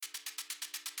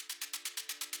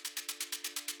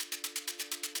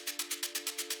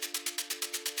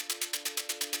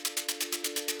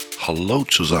hallo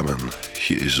zusammen,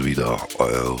 hier ist wieder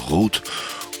euer Ruth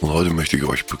und heute möchte ich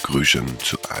euch begrüßen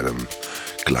zu einem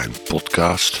kleinen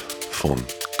Podcast von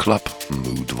Club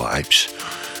Mood Vibes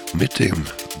mit dem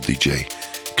DJ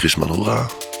Chris Manura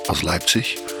aus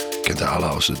Leipzig. Kennt ihr alle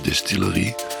aus der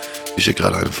Distillerie. Ist ja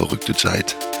gerade eine verrückte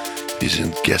Zeit. Wir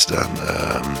sind gestern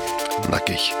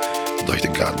nackig durch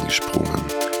den Garten gesprungen.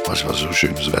 Es war so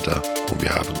schönes Wetter und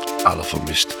wir haben alle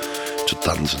vermisst zu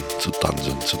tanzen.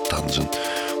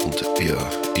 Und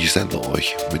ich sende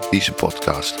euch mit diesem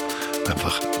Podcast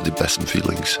einfach die besten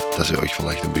Feelings, dass ihr euch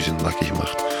vielleicht ein bisschen nackig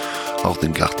macht, auch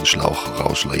den Gartenschlauch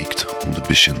rauslegt und ein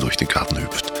bisschen durch den Garten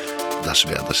hüpft. Das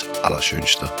wäre das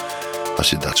Allerschönste,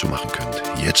 was ihr dazu machen könnt.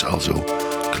 Jetzt also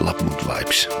Club Mood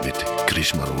Vibes mit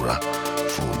Chris Manura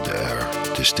von der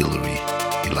Distillery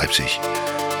in Leipzig.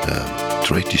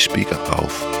 Dreht die Speaker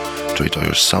auf, dreht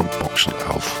eure Soundboxen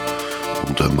auf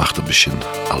und macht ein bisschen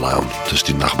Alarm, dass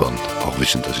die Nachbarn auch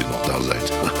wissen, dass ihr noch da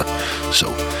seid. So,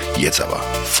 jetzt aber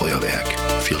Feuerwerk.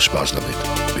 Viel Spaß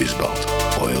damit. Bis bald.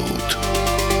 Euer Ruth.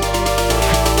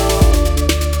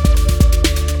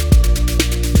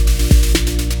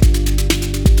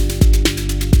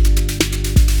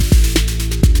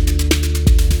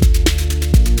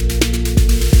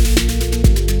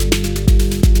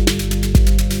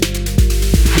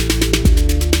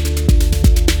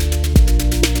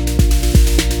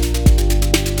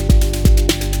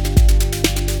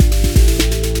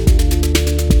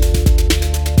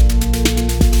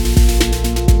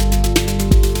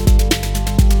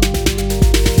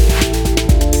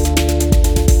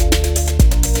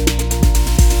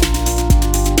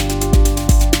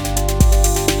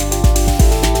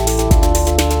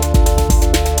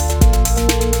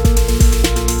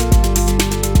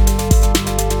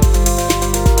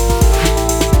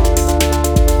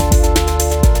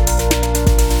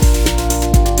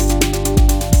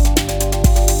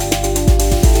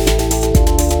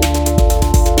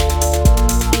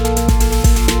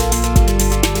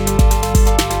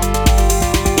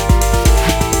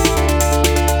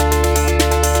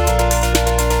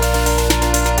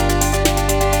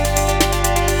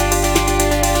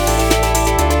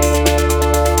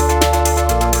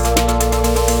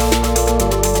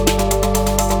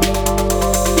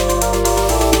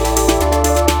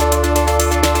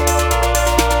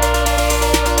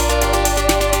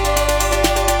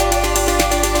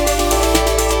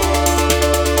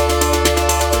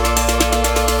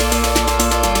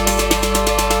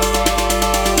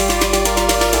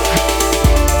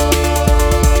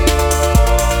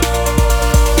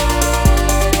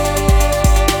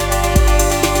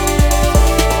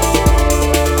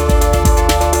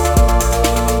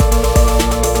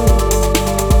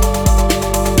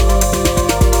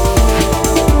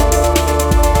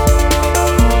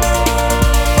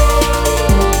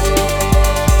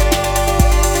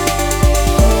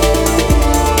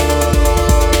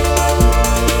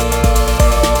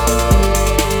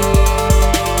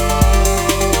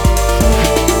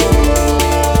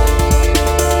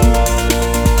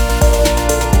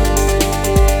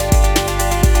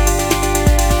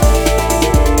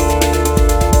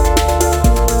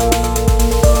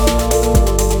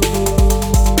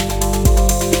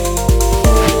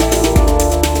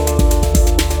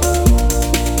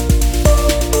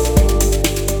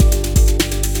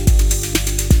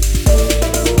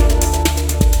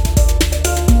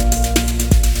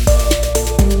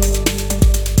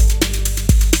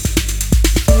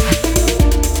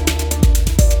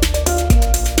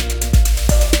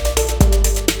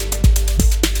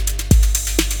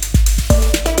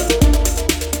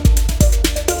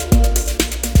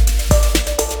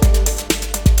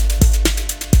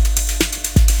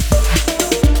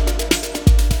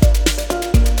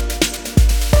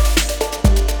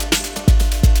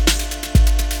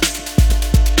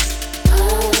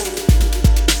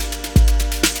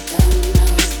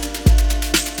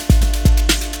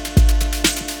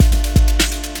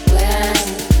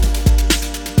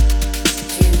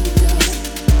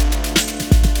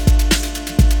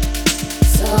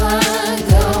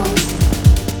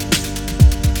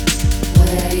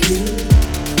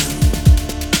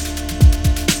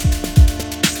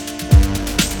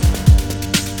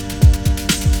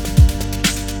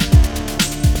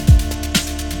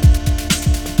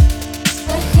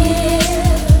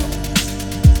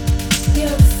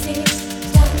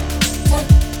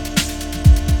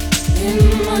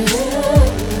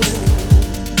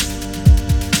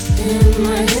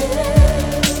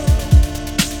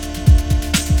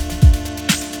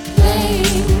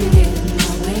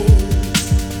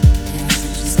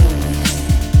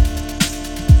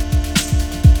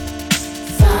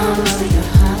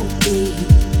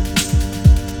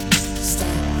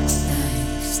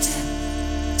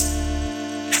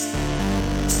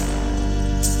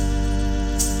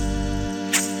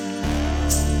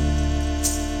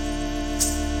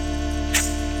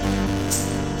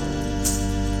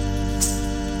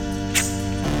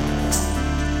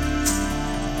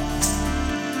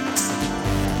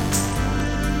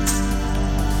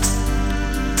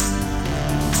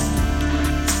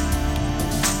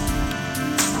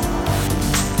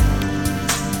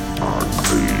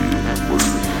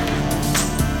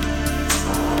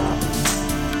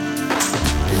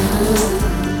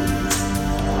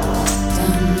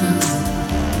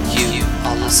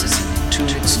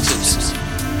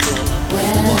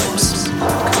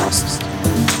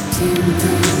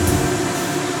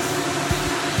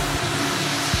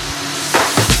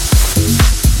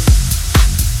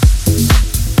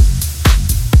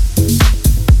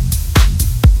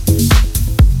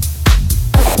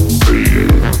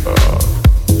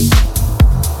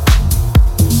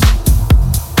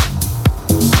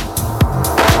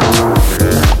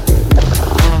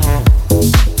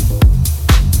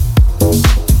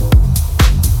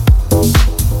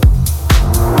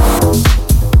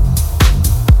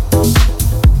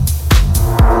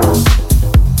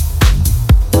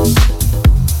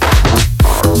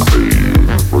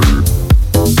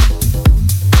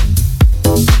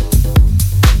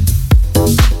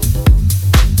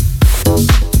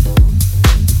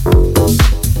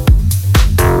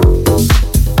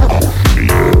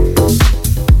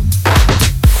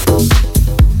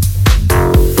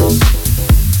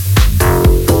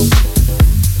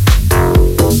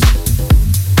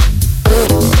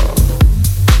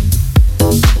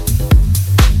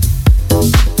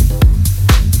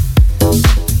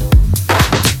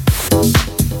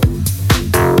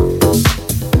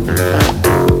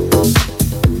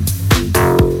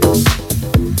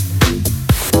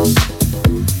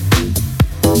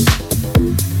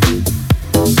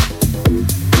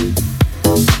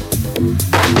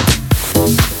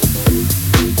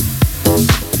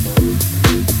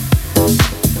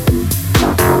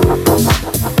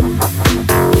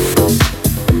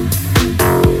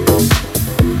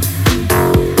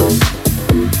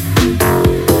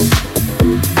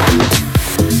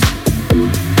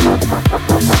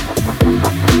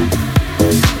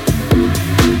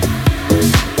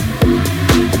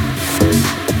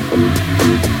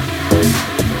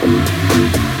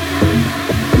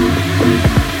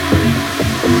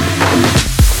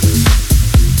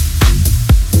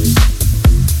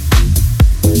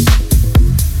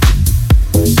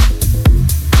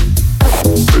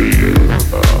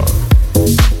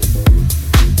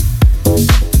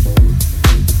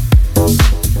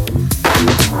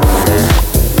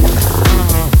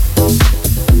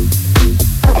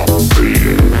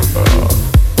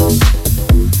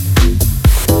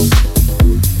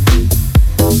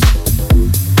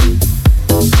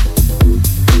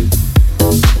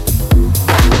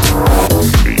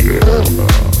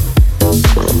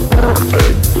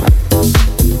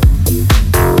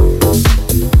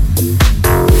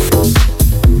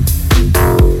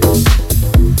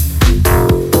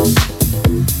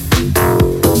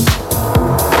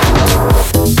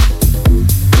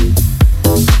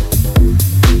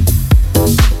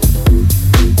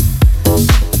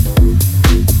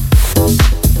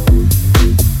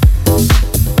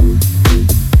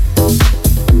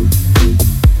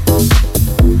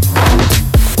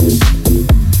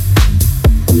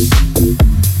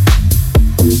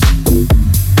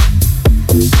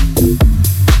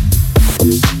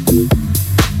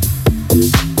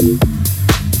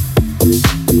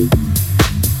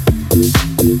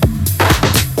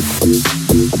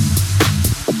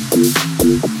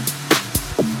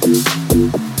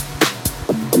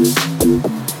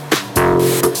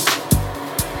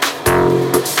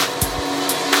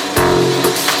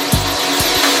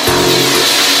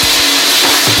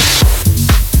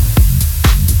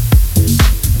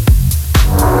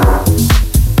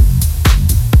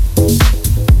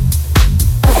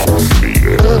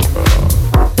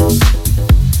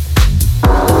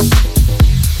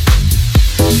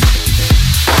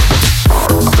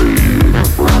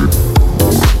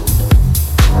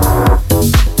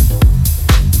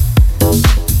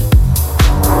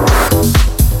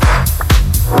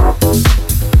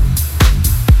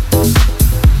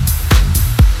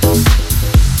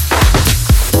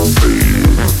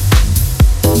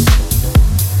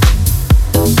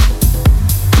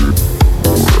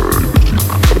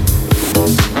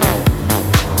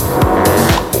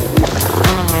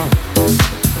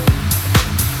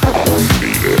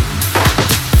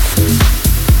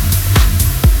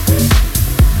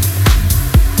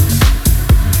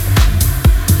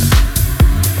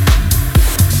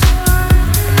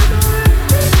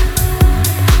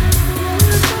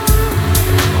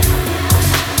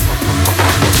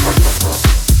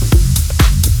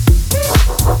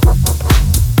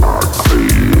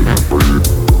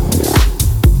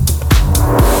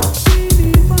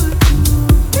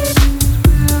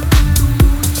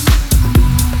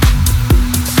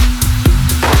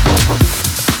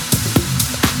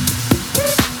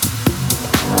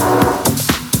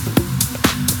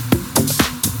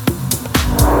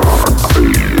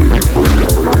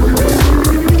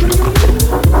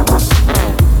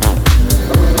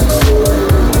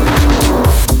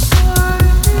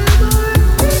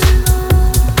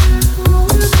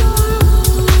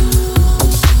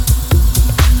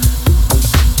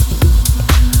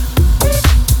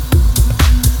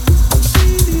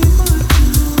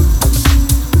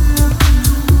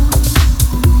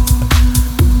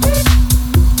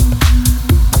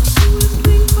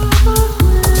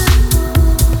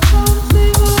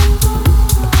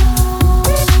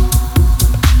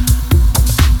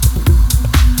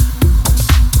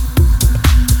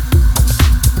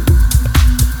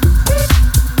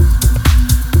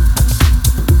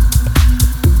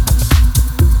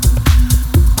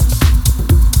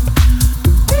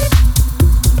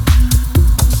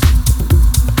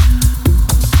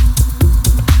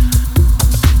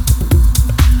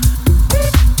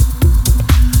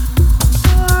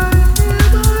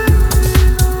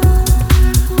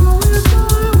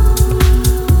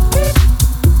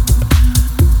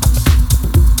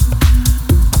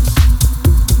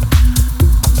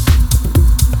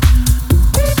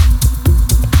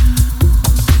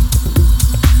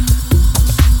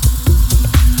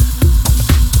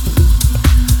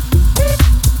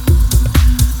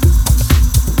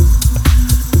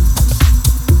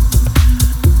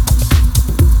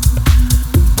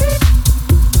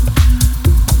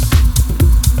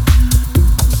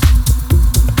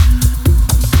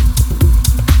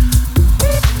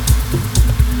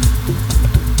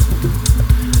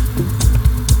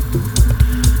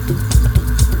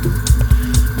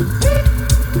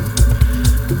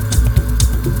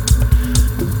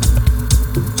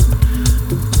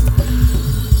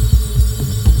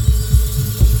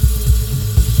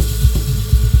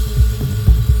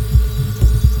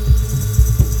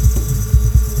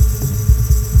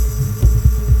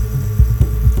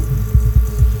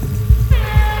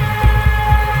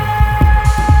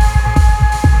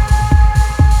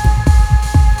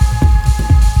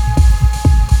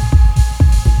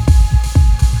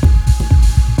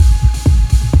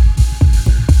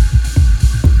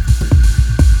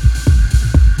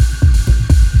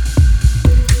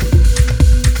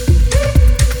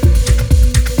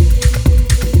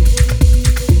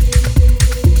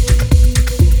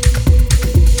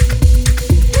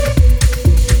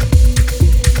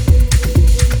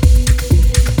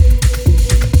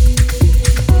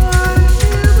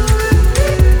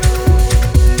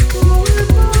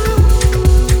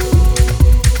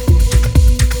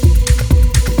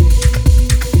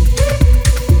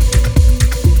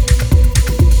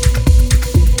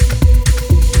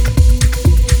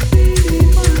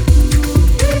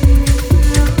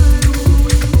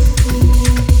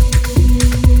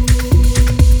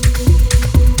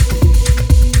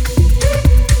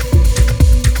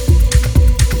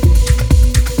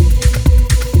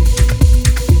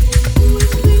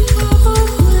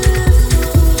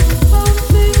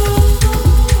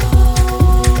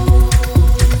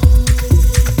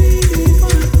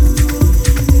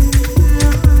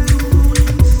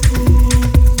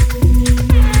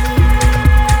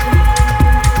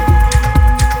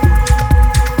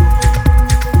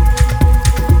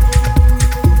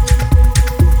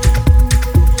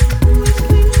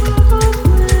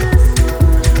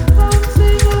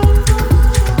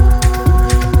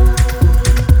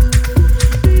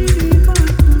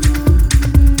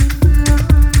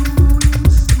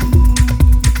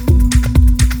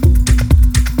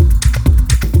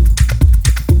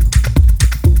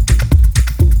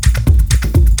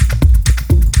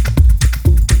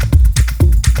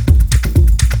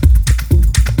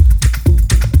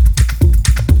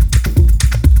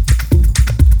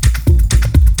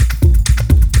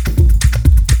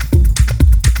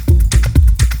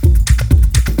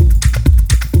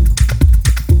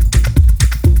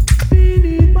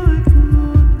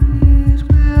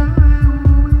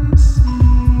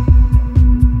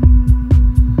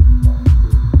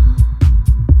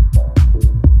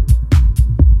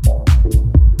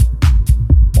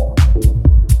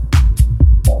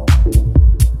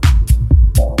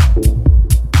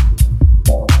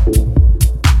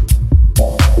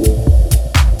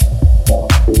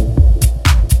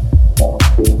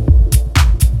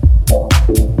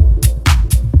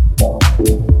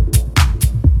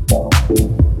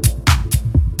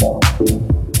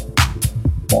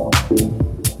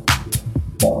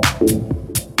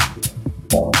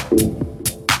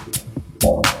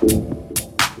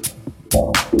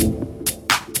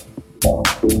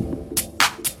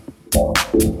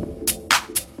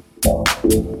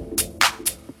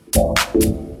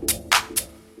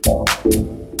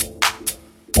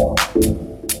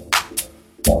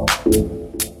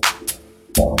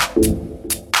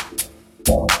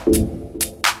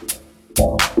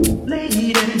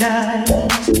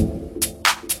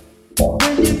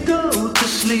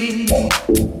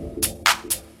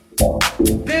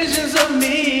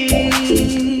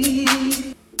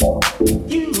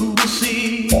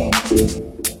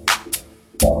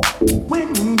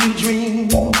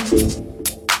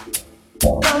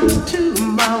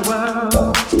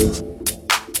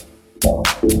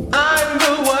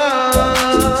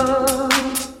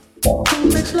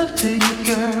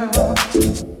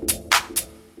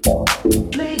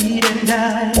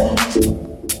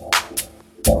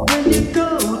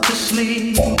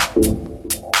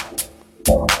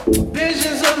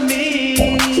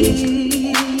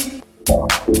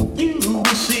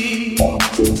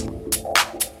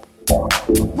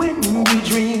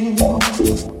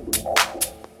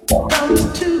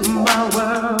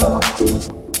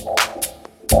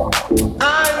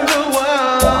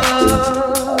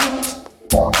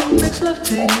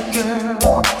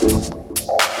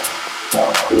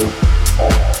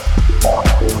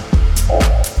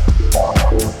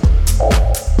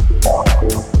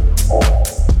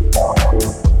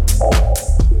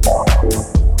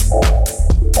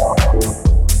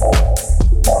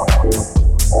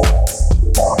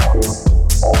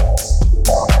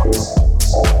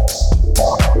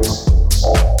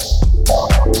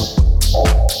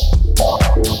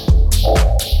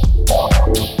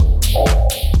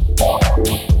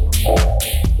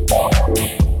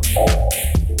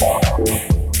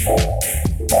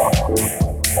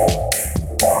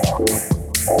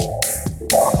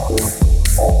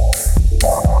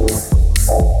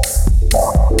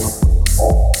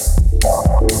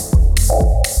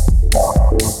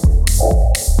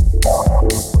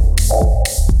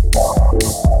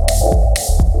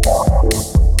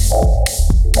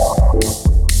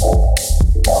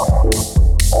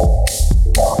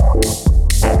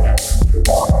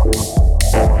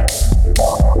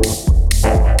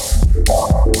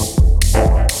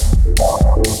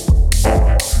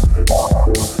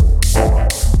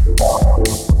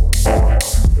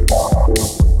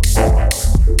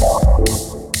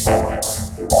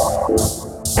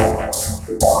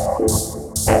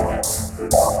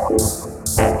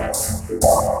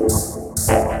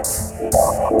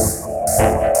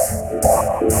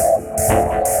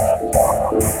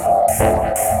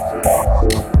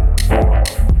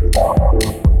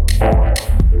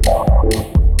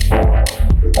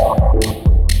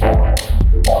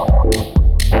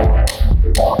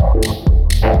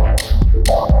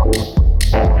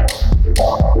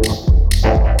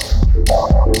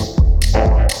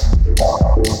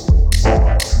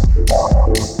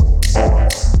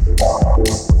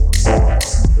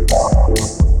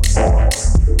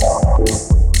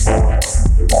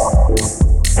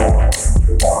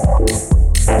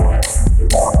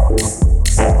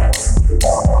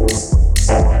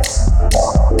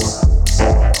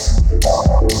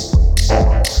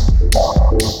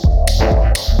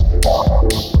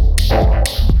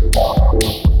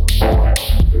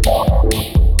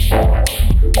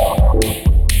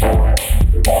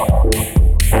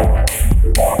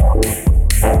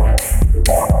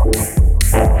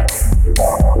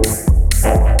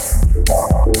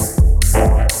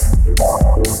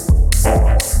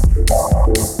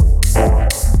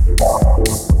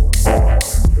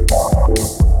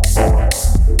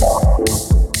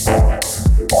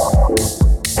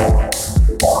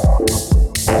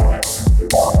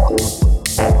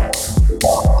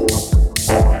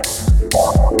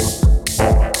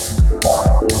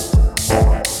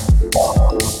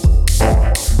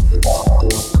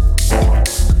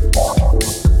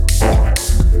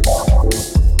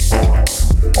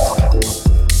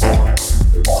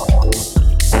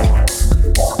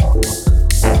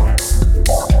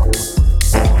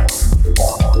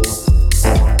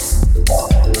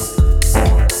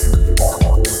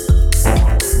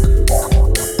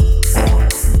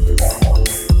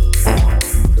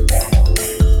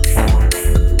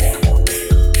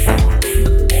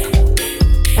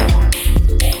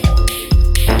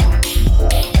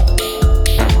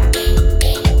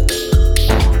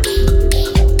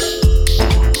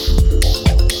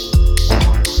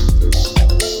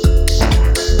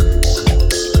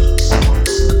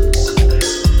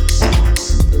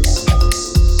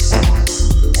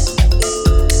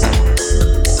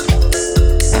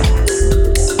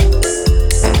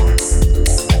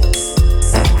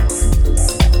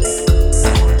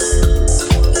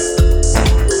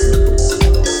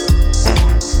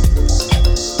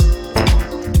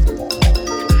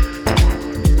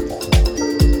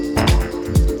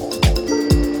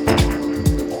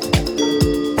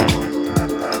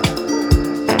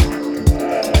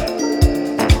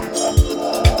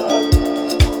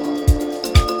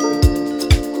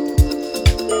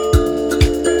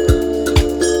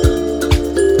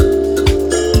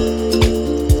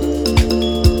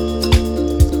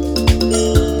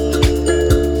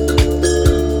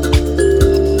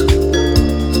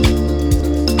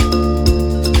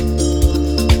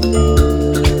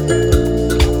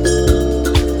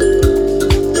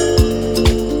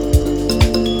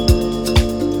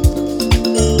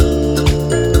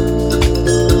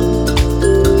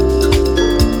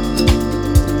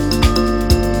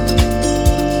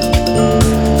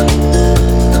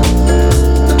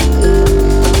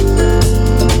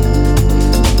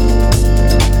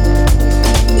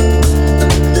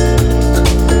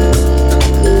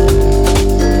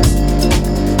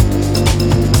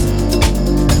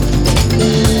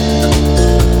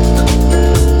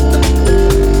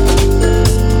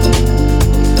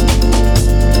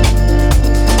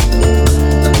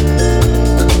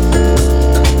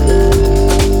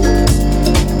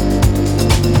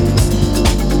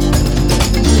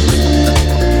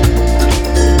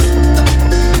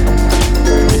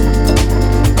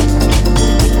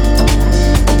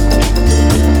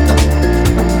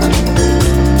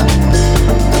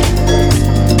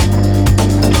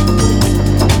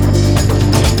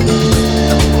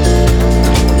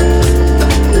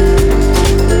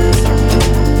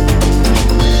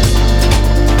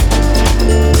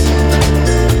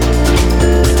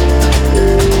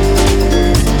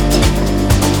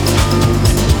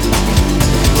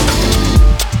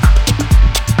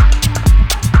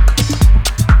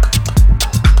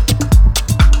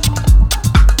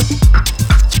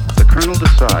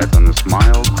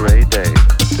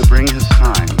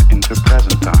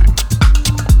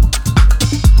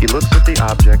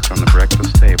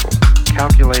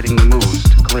 calculating the moves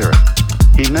to clear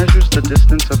it. He measures the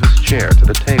distance of his chair to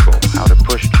the table, how to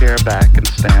push chair back and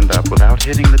stand up without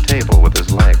hitting the table with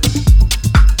his legs.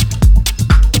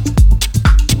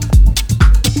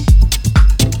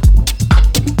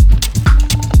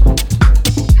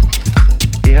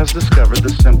 He has discovered the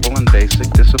simple and basic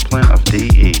discipline of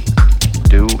DE,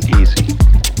 do easy.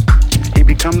 He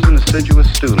becomes an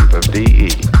assiduous student of DE.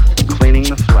 Cleaning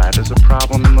the flat is a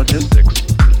problem in logistics.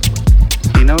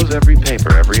 He knows every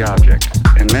paper, every object,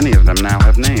 and many of them now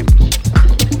have names.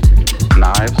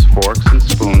 Knives, forks, and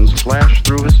spoons flash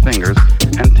through his fingers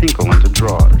and tinkle into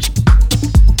drawers.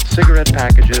 Cigarette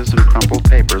packages and crumpled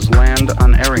papers land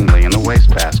unerringly in the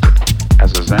wastebasket,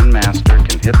 as a Zen master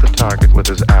can hit the target with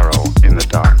his arrow in the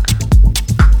dark.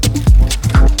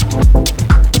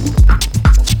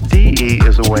 DE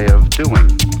is a way of doing.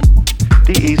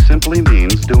 DE simply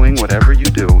means doing whatever you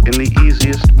do in the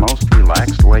easiest, most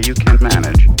relaxed way you can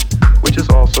manage, which is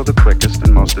also the quickest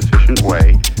and most efficient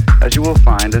way, as you will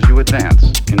find as you advance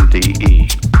in DE.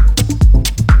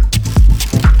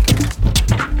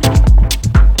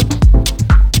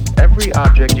 Every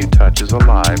object you touch is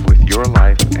alive with your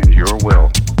life and your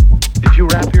will. If you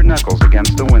rap your knuckles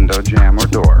against a window jamb or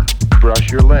door,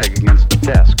 brush your leg against the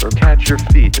desk, or catch your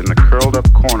feet in the curled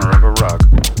up corner of a rug,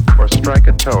 or strike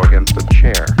a toe against a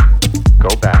chair, go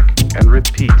back and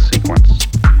repeat sequence.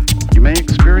 You may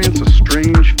experience a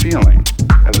strange feeling,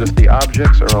 as if the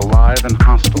objects are alive and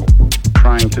hostile,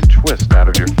 trying to twist out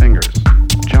of your fingers,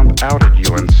 jump out at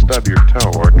you and stub your toe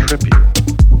or trip you.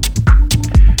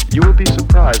 You will be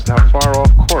surprised how far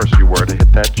off course you were to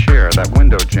hit that chair, that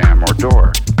window jamb or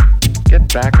door.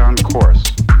 Get back on course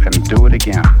and do it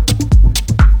again.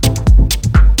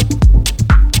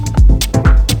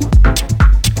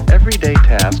 Everyday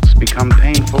tasks become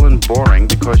painful and boring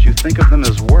because you think of them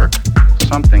as work,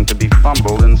 something to be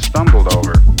fumbled and stumbled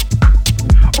over.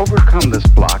 Overcome this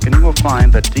block and you will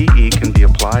find that DE can be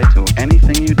applied to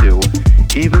anything you do,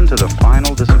 even to the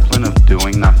final discipline of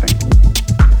doing nothing.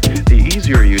 The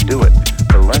easier you do it,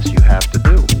 the less you have to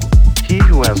do. He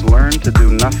who has learned to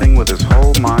do nothing with his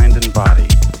whole mind and body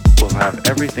will have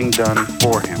everything done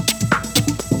for him.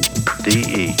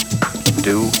 DE,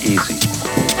 do easy.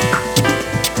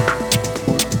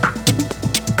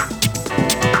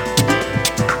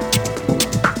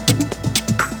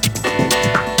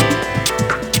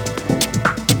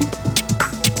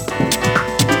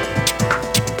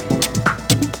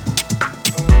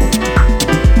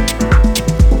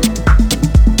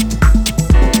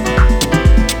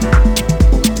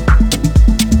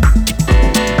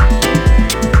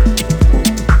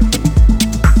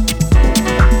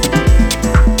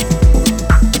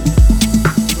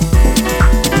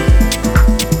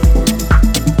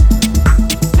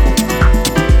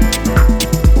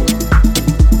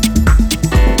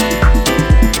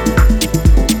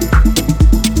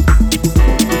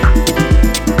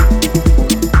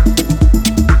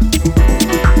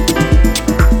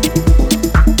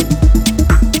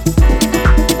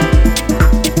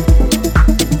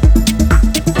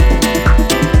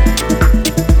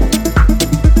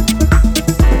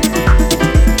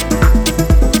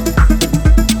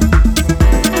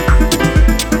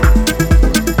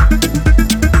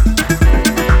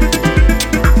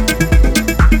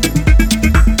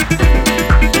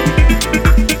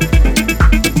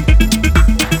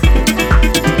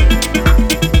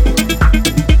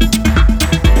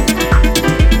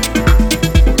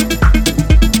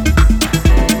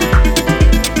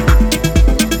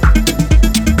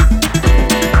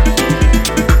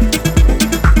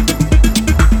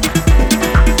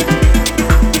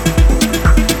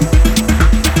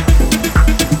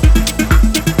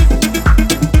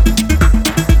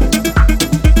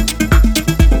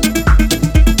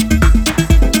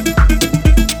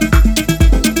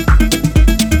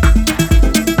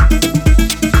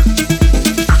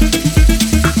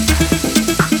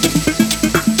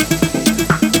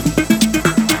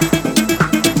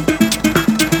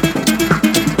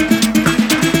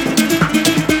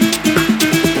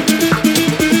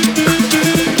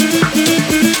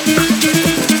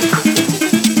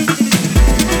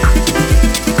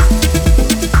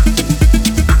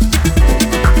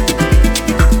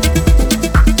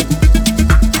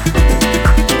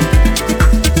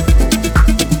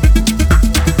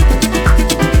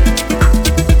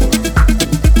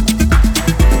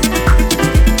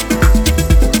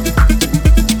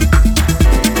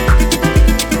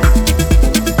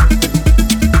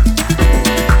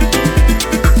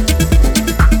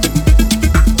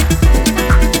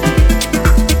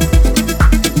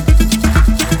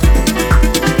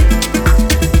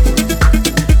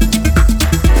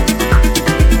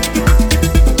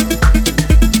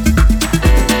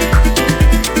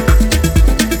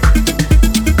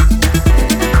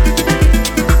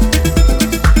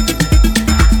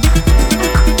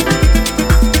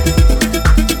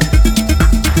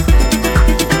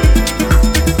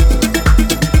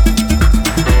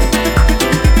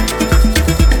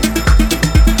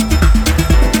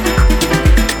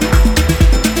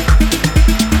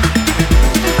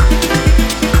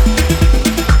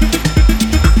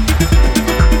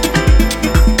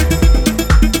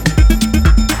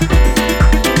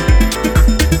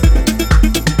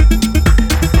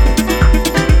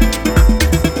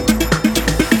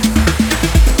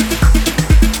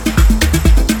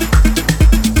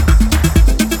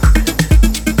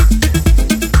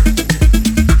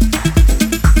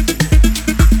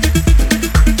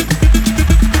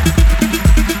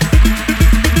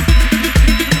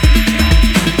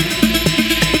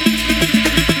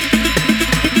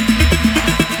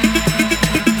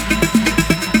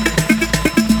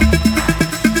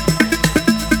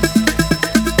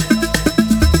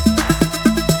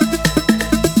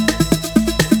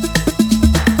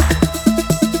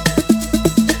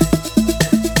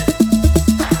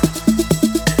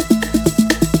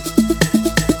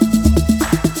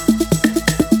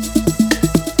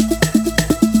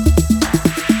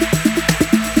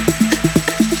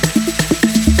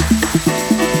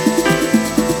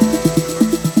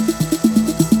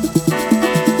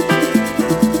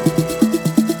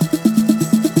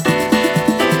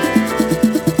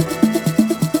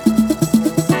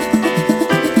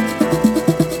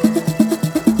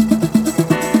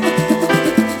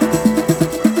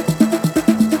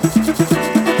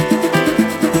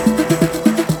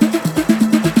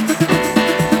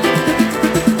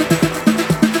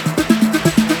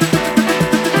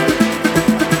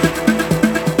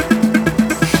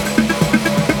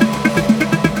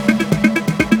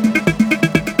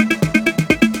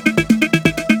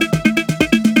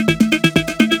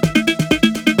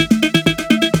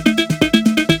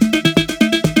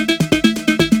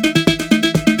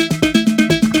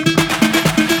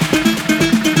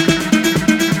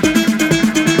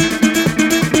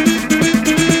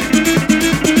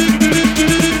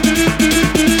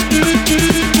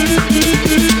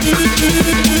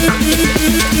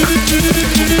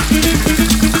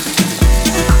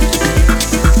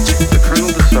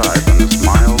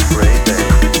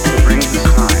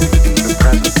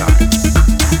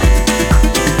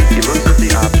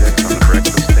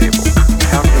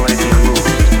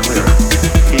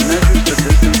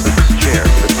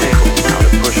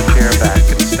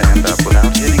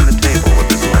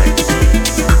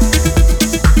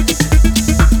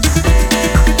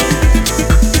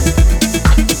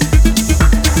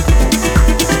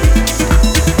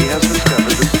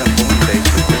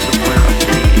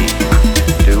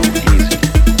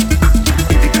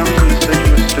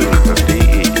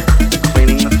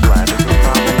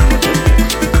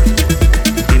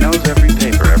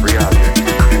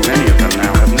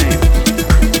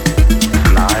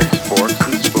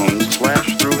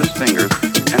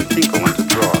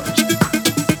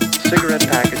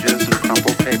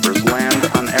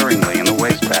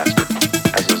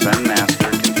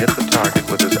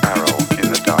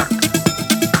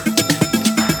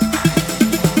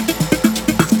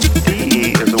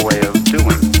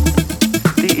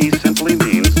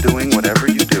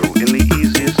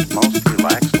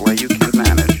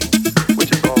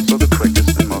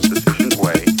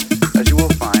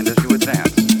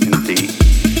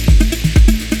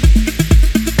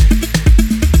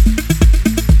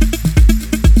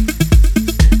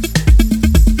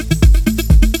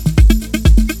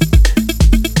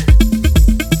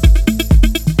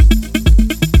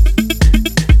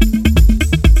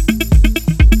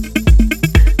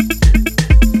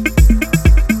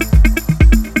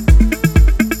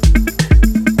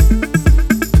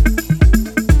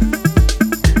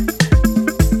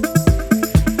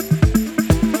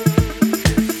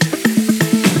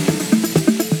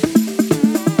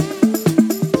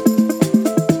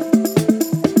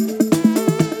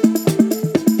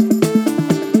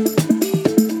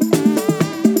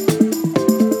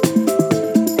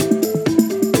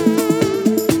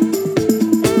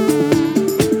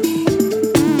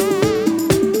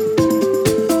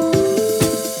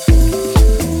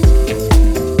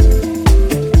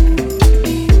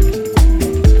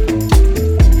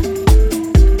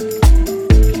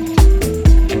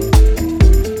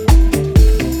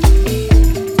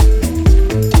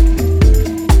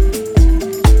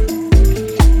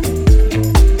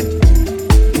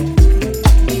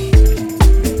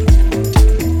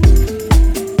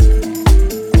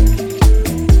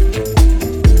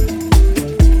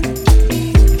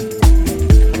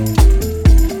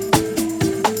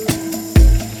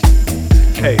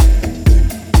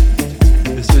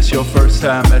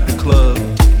 time at the club,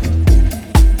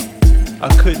 I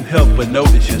couldn't help but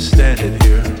notice you standing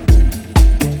here.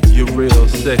 You're real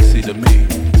sexy to me.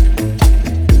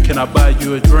 Can I buy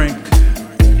you a drink?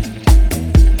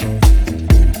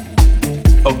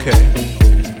 Okay.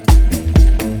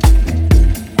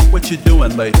 What you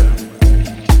doing later?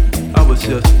 I was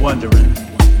just wondering,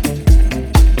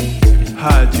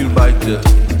 how'd you like to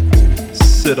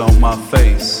sit on my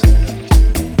face?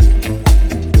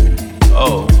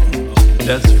 Oh,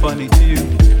 that's funny to you?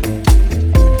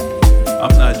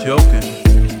 I'm not joking.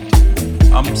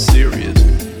 I'm serious.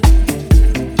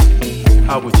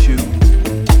 How would you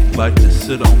like to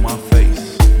sit on my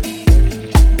face?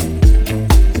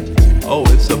 Oh,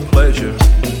 it's a pleasure,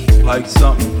 like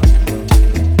something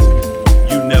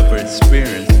you never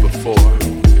experienced before.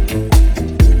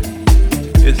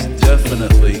 It's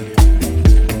definitely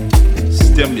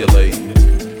stimulating.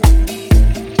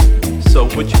 So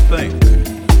what you think?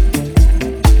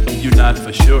 You're not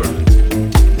for sure?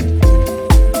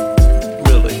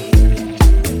 Really?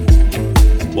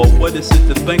 Well, what is it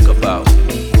to think about?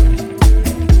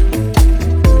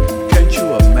 Can't you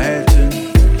imagine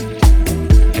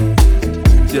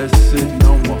just sitting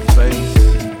on my face,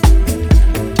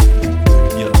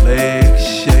 your legs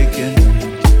shaking,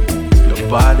 your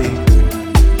body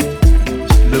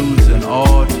losing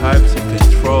all types of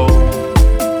control,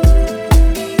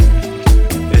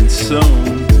 and soon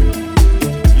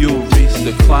you'll reach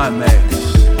the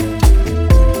climax,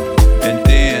 and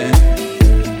then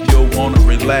you'll want to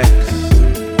relax.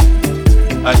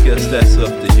 I guess that's up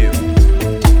to you.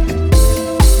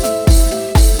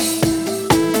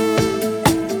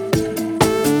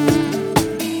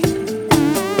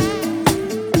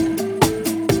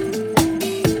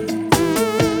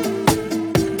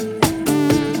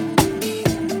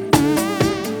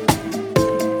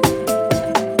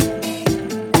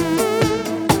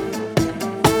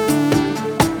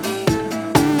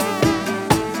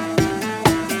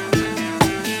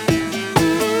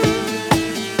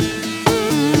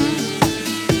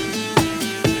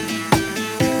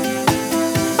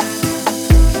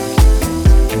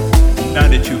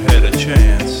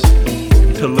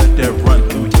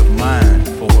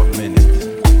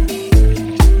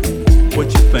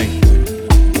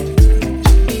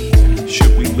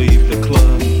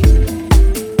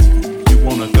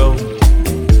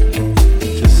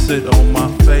 sit on my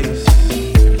face.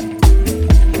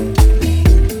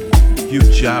 You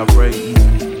gyrating,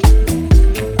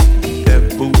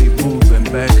 that booty moving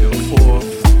back and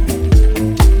forth,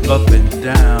 up and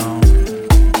down,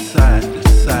 side to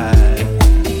side,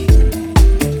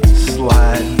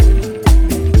 slide,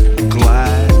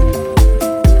 glide.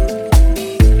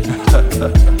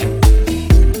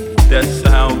 That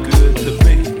sound good to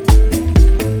me.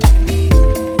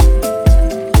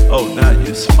 Oh, now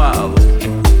you're smiling.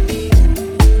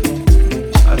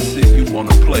 I see you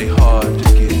wanna play hard to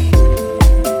get.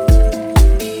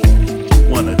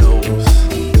 One of those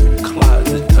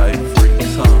closet type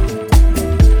freaks, huh?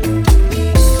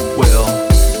 Well,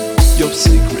 your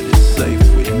secret is safe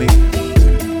with me.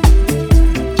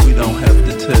 We don't have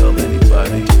to tell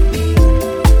anybody.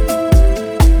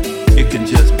 It can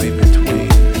just be between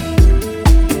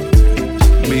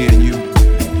me and you.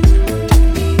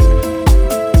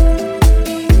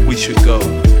 We should go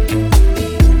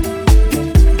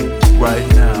right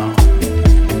now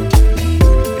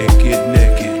and get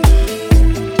naked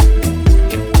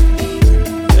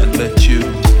and let you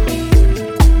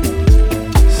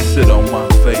sit on my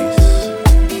face.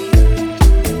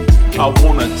 I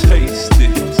wanna taste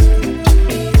it.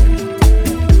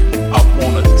 I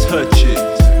wanna touch it.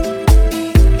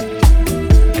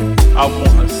 I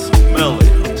wanna smell it.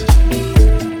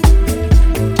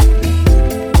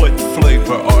 What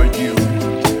flavor are you?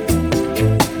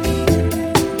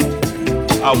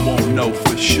 I won't know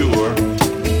for sure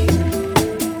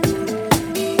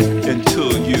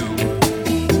until you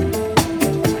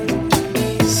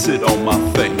sit on my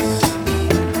face.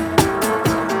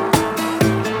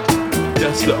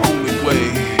 That's the only way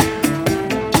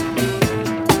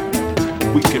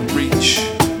we can reach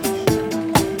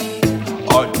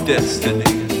our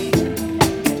destiny.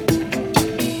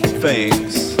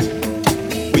 Things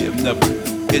we have never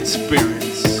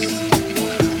experienced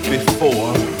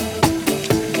before.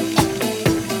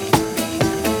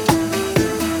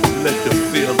 Let the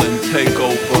feeling take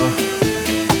over.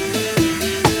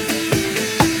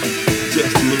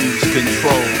 Just lose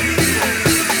control.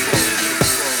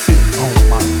 Sit on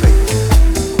my face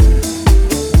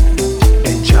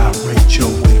and gyrate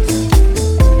your waist.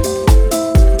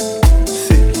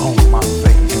 Sit on my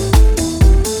face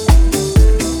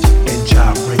and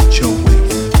gyrate your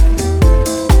waist.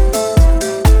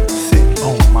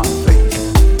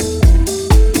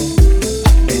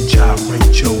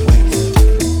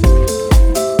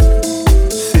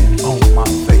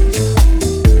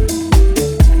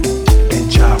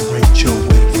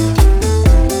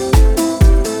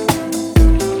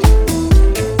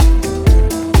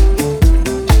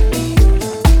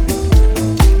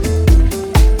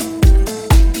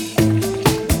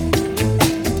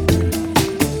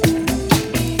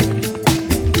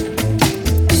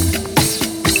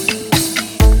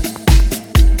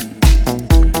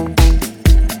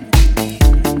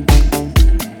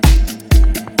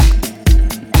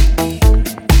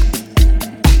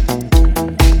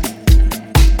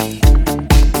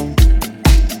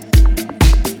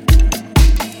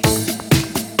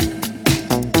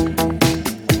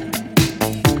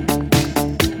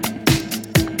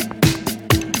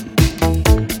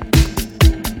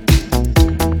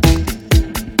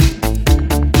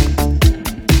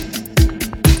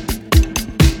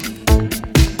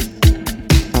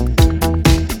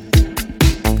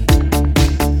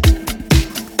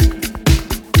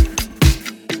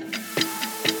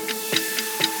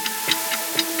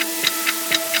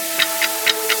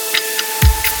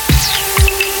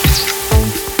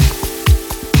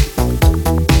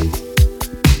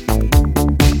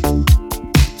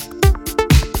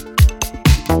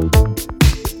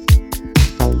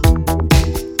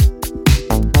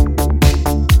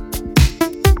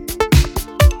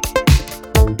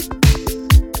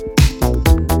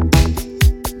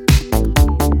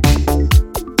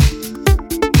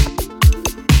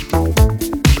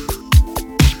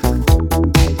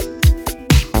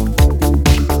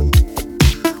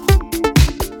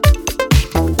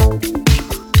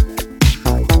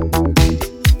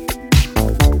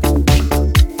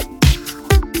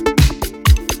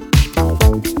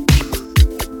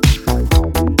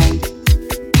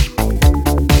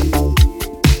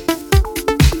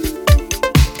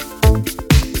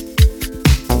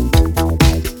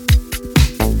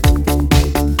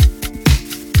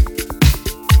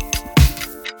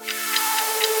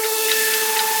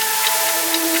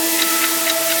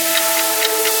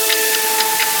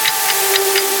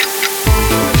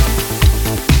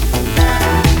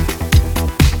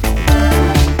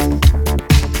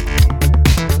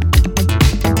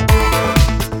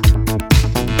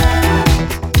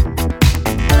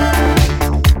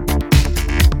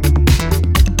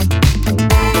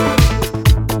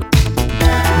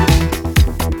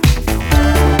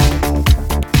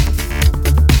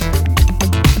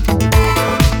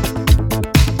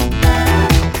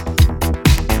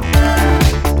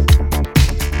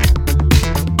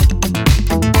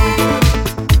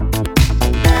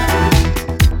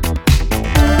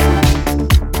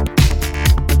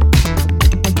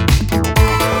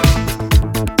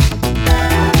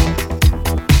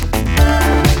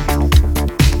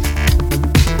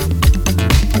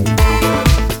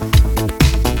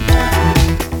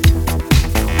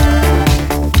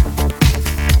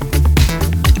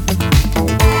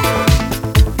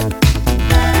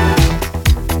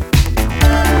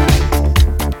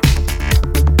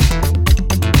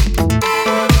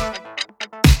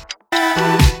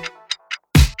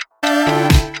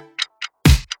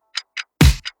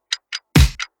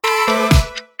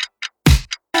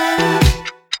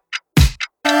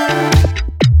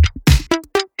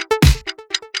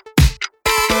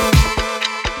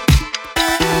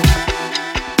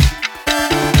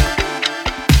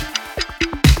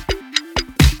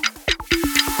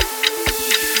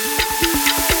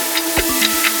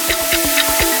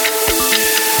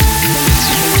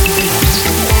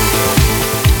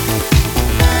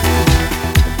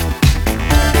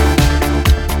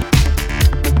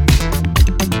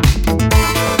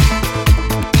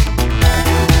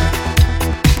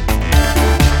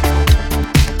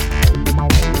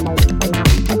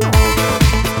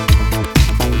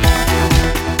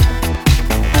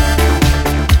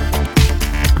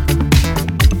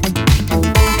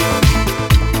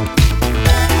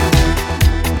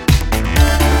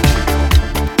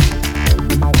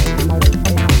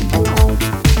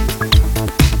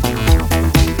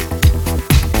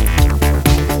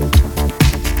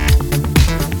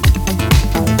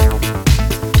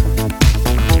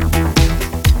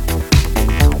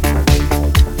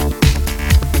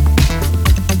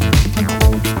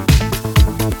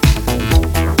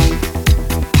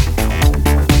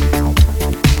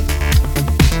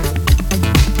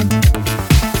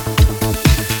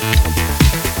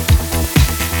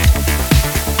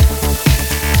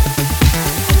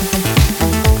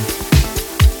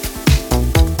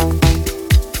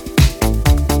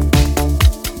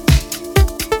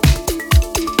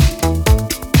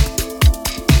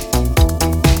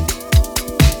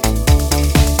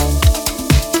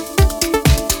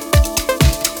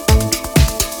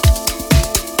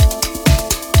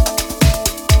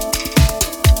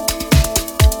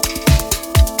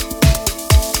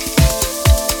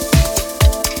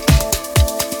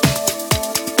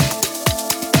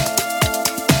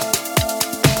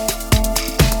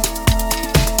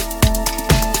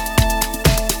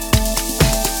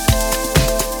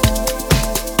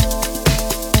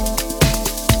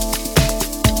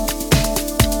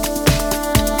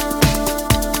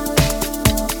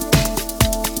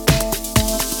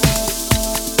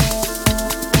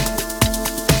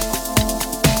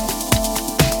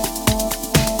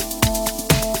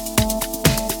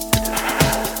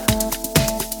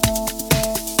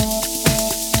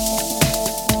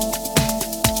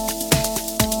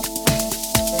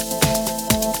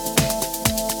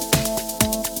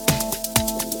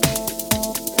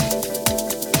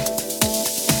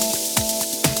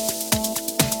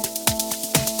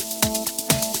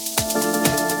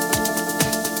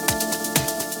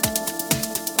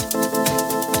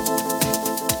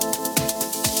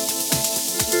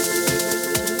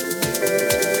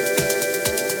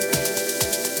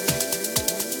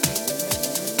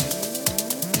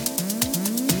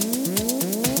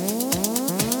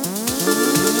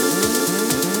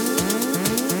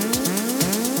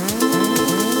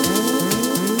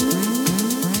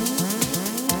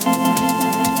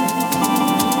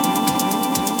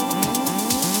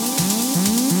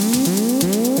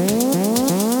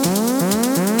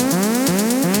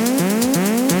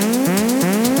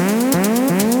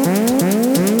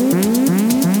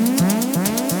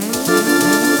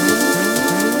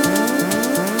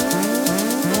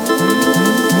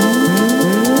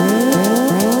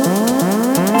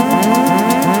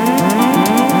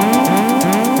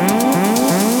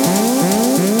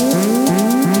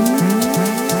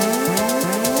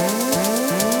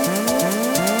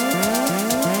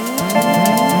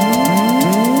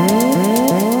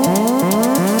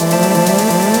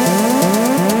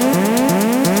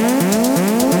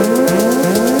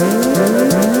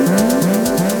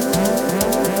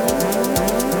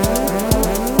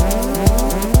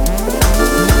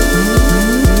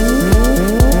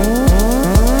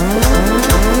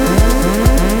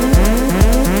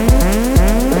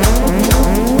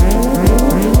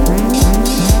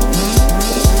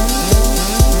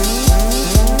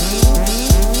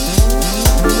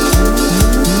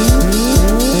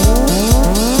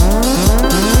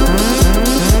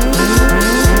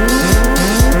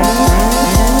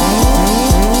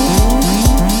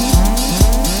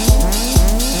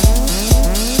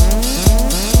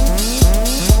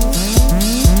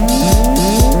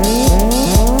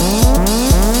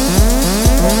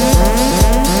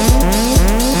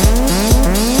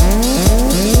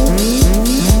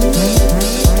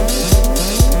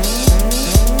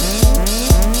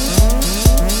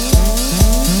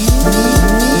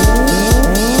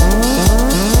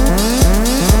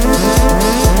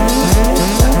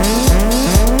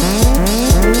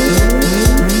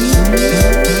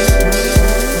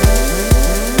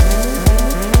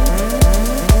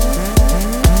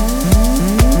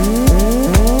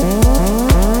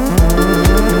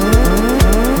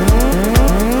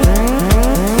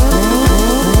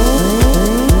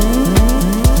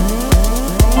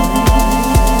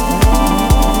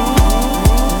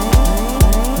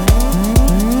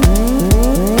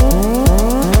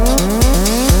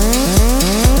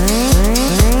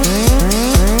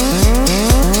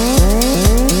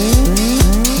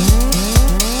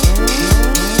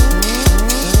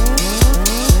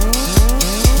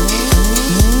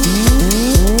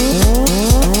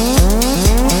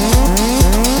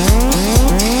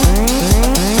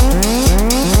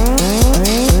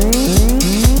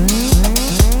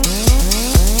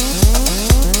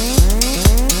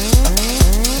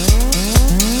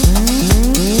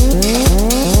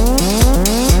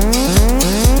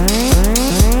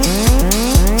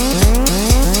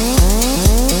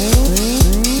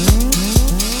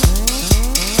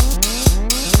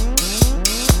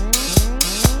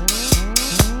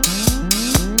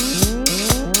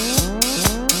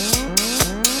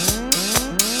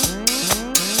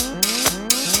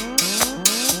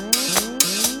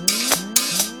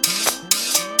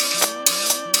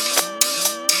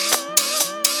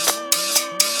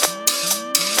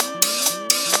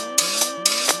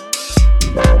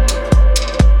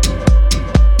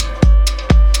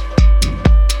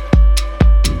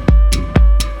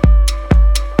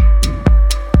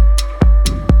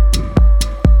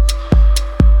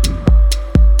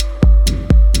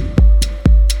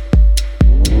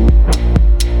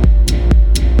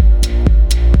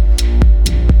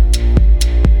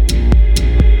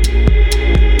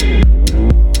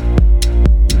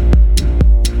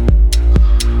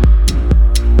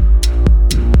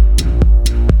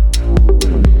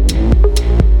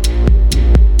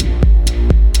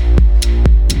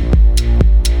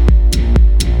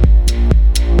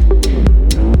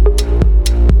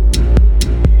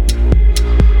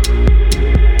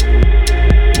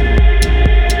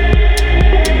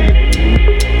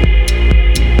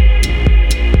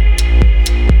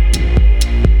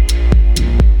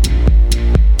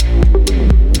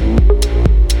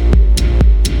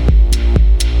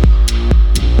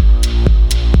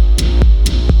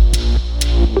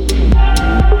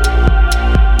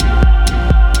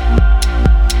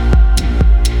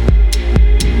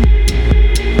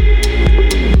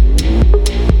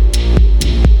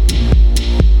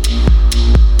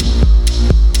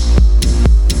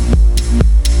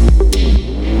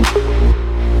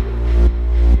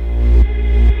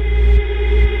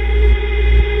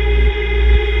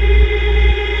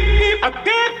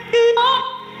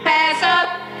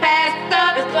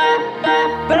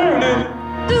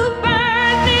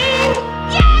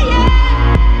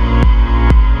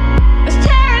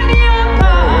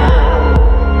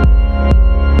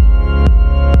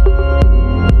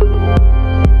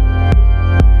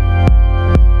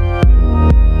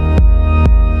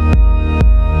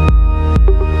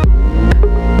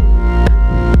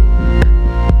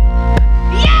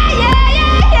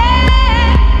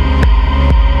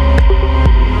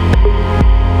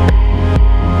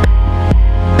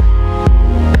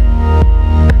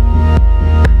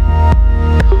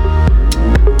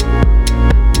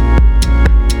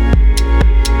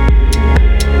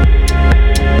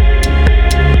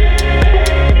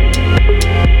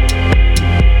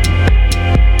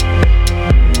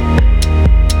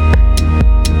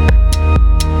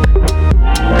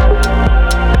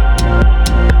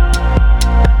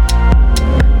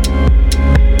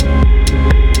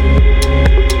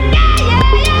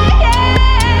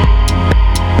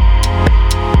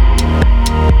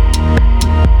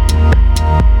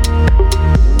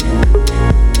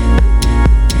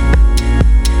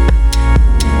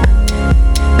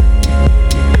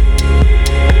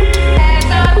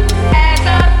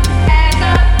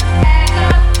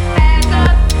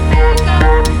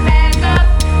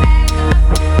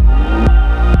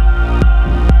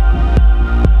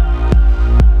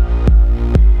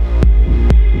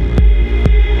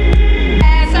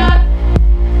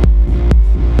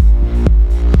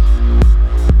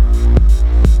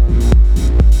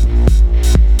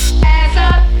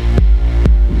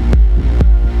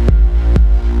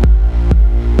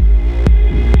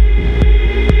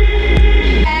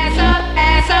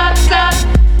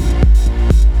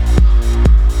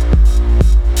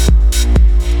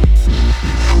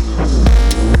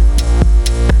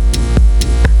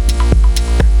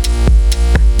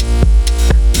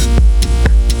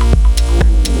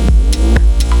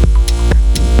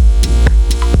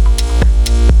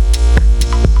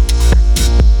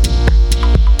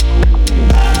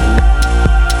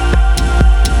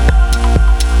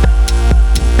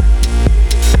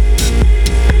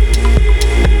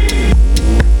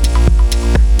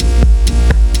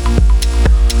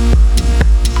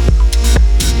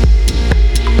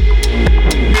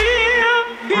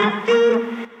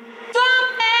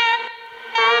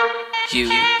 You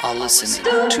are listening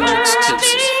to an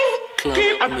exclusive Club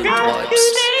Mood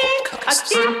Vibes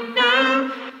podcast.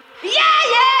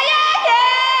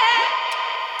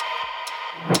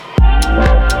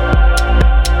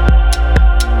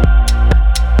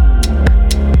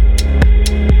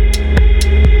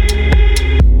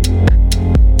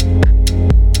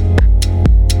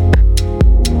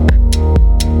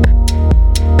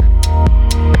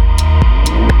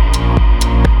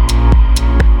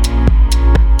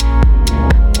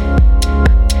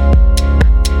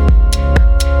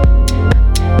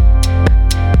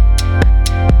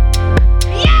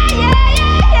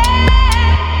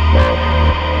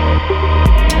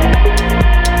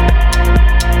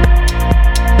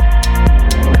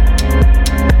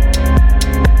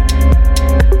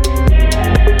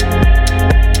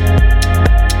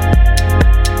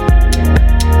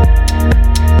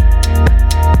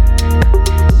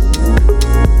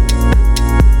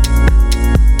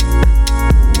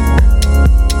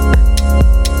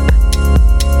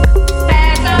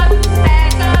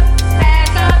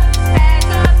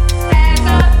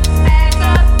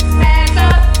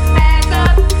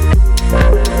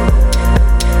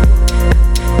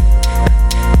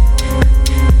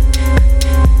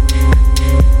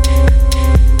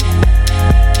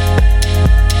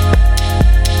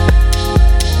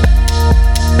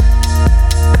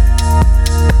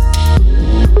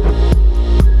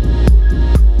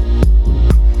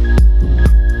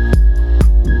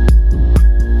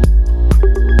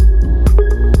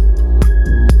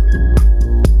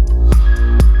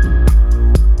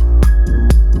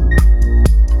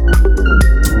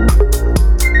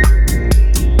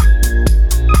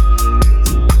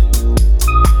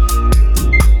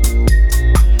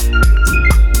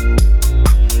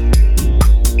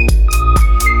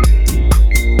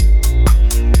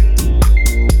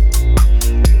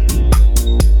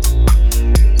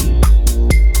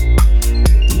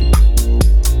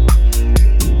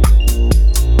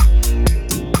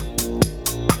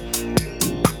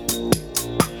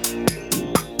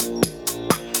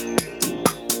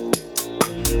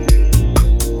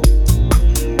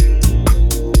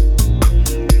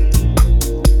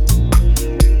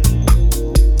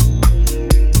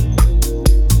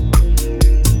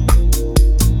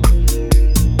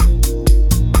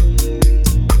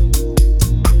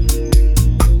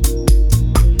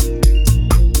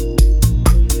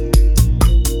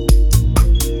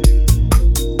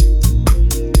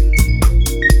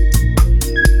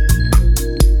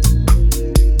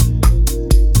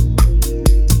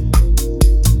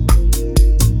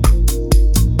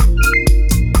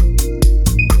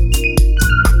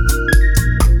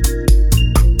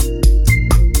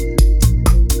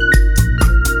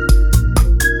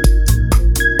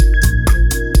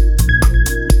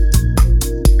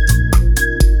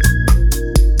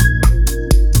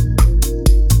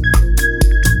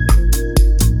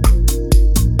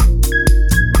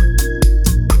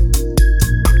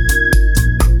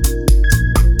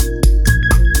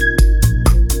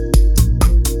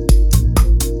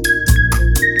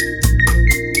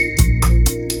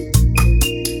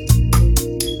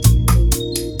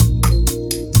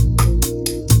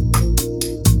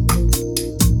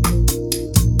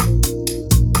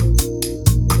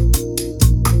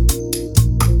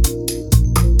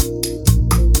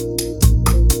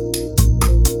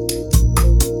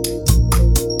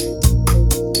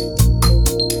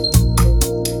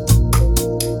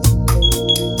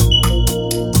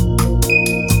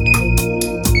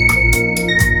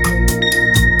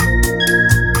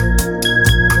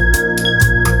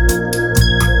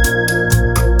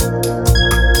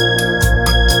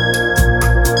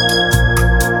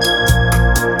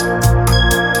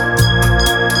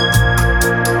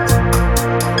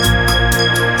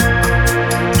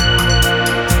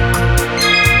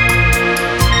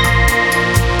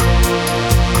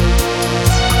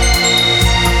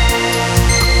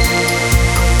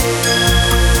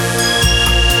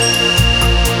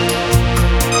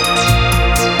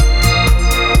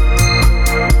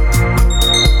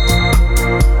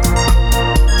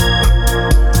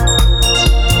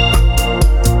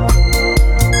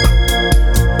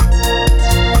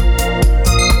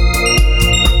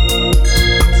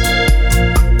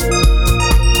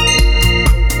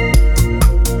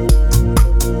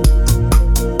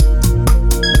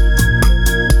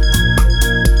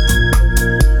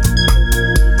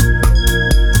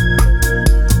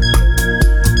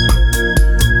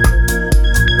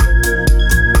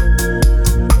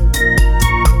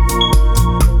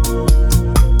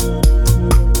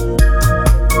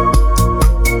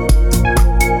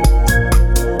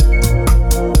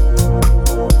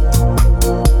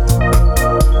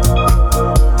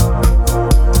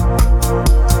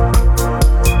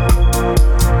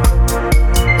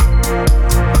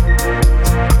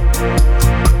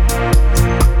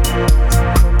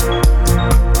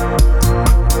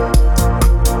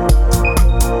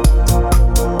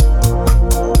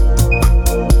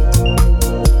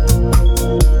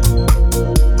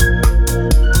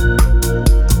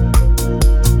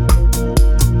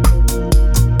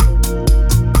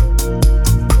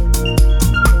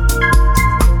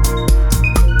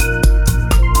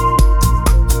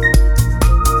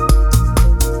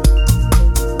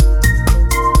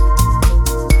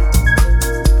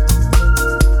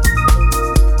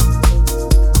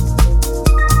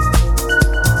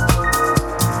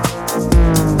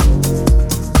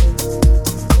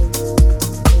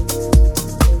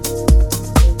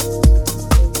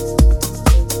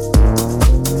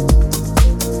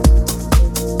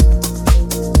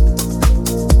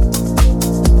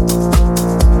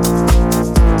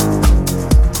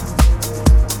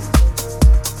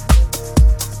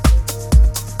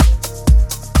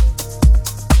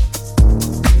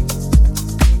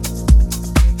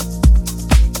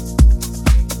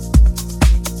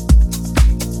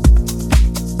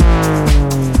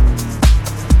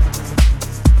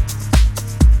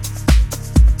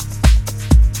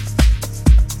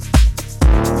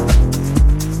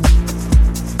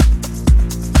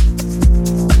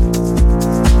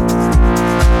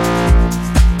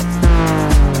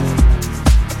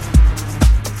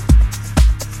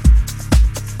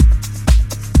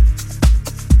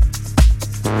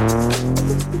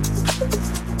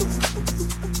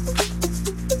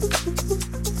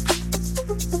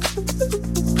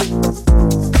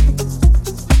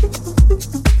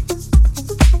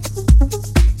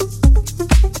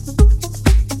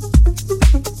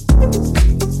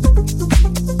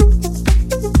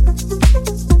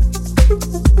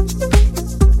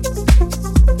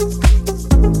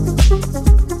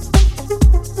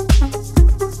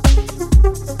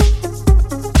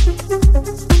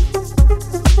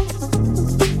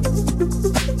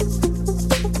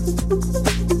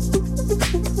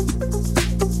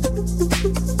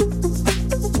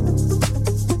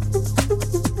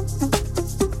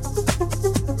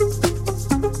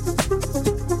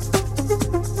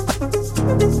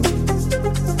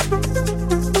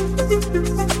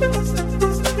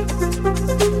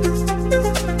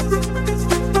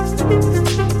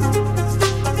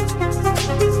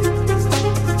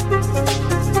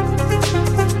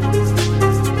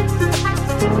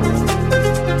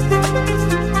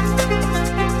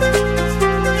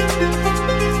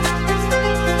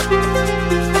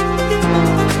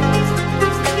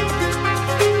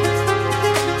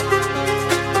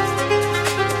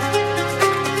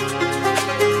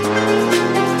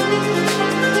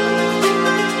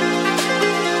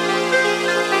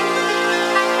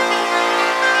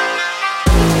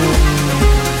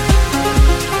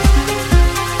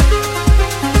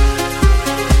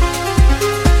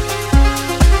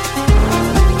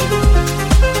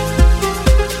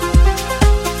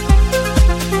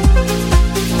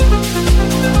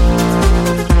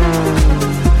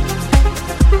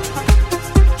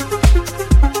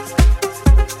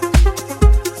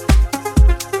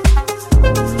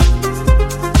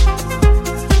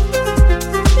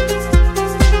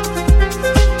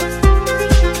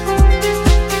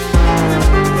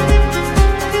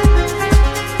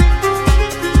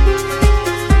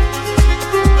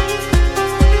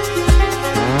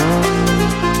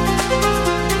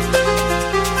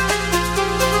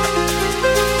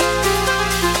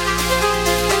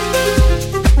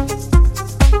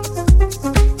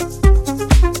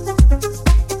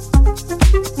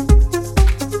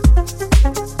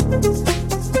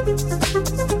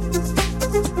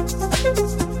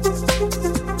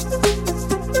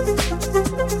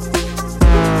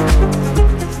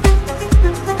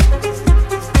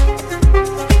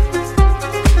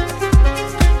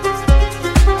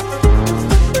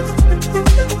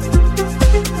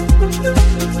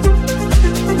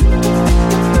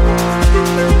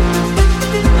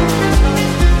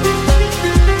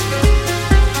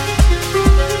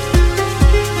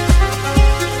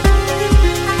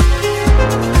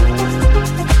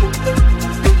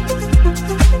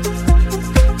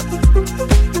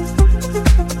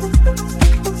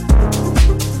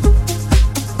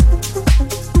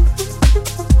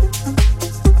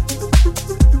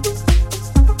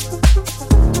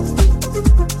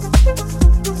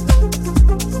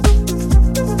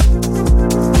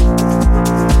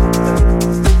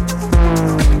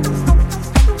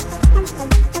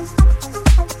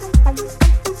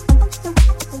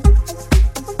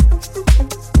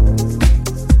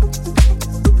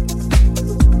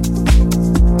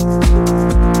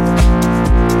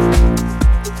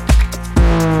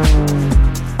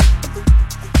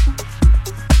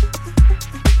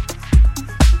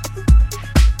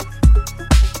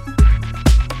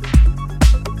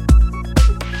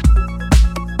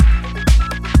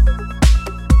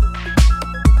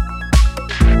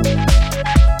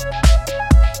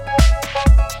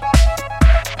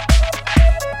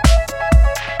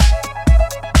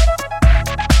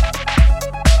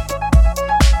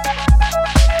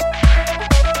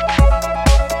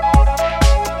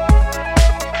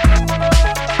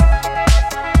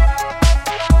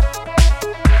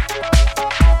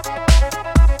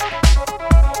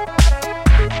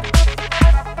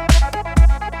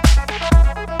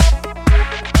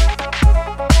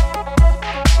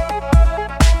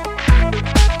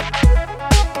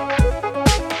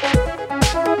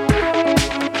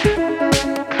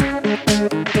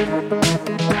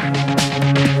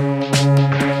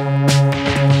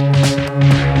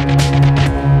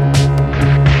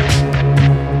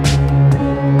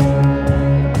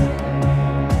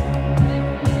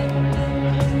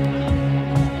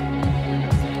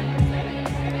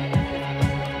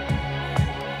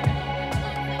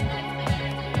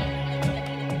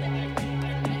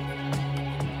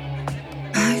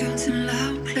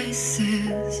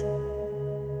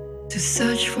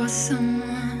 search for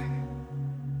someone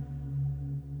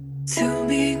to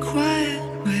be quiet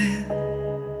with,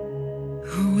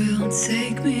 who will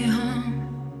take me home.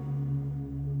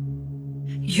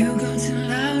 You go to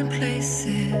loud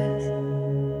places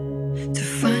to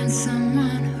find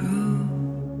someone who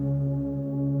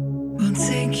will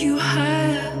take you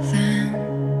higher.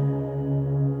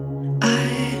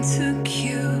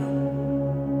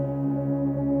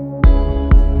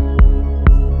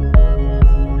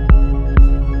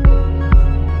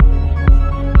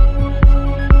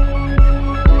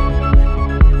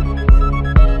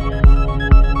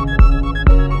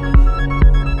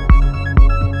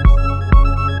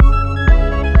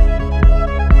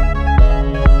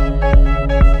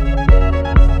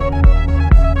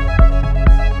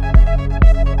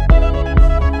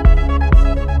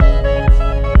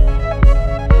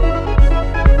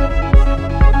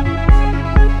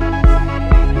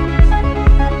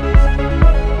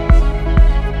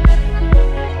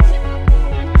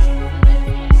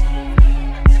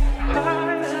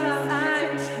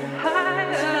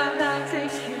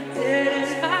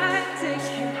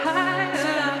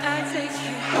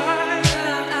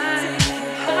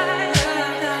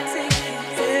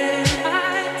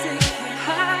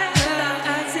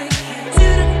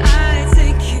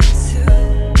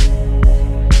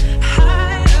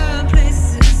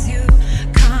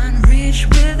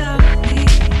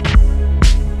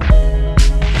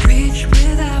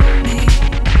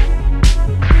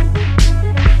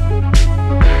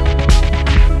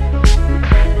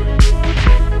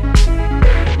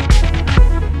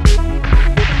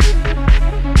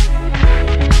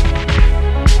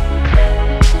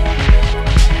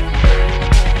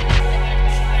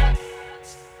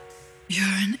 You're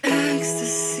an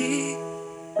ecstasy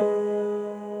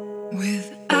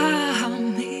without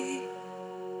me.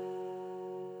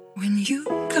 When you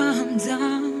come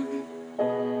down,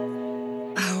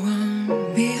 I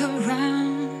won't be around.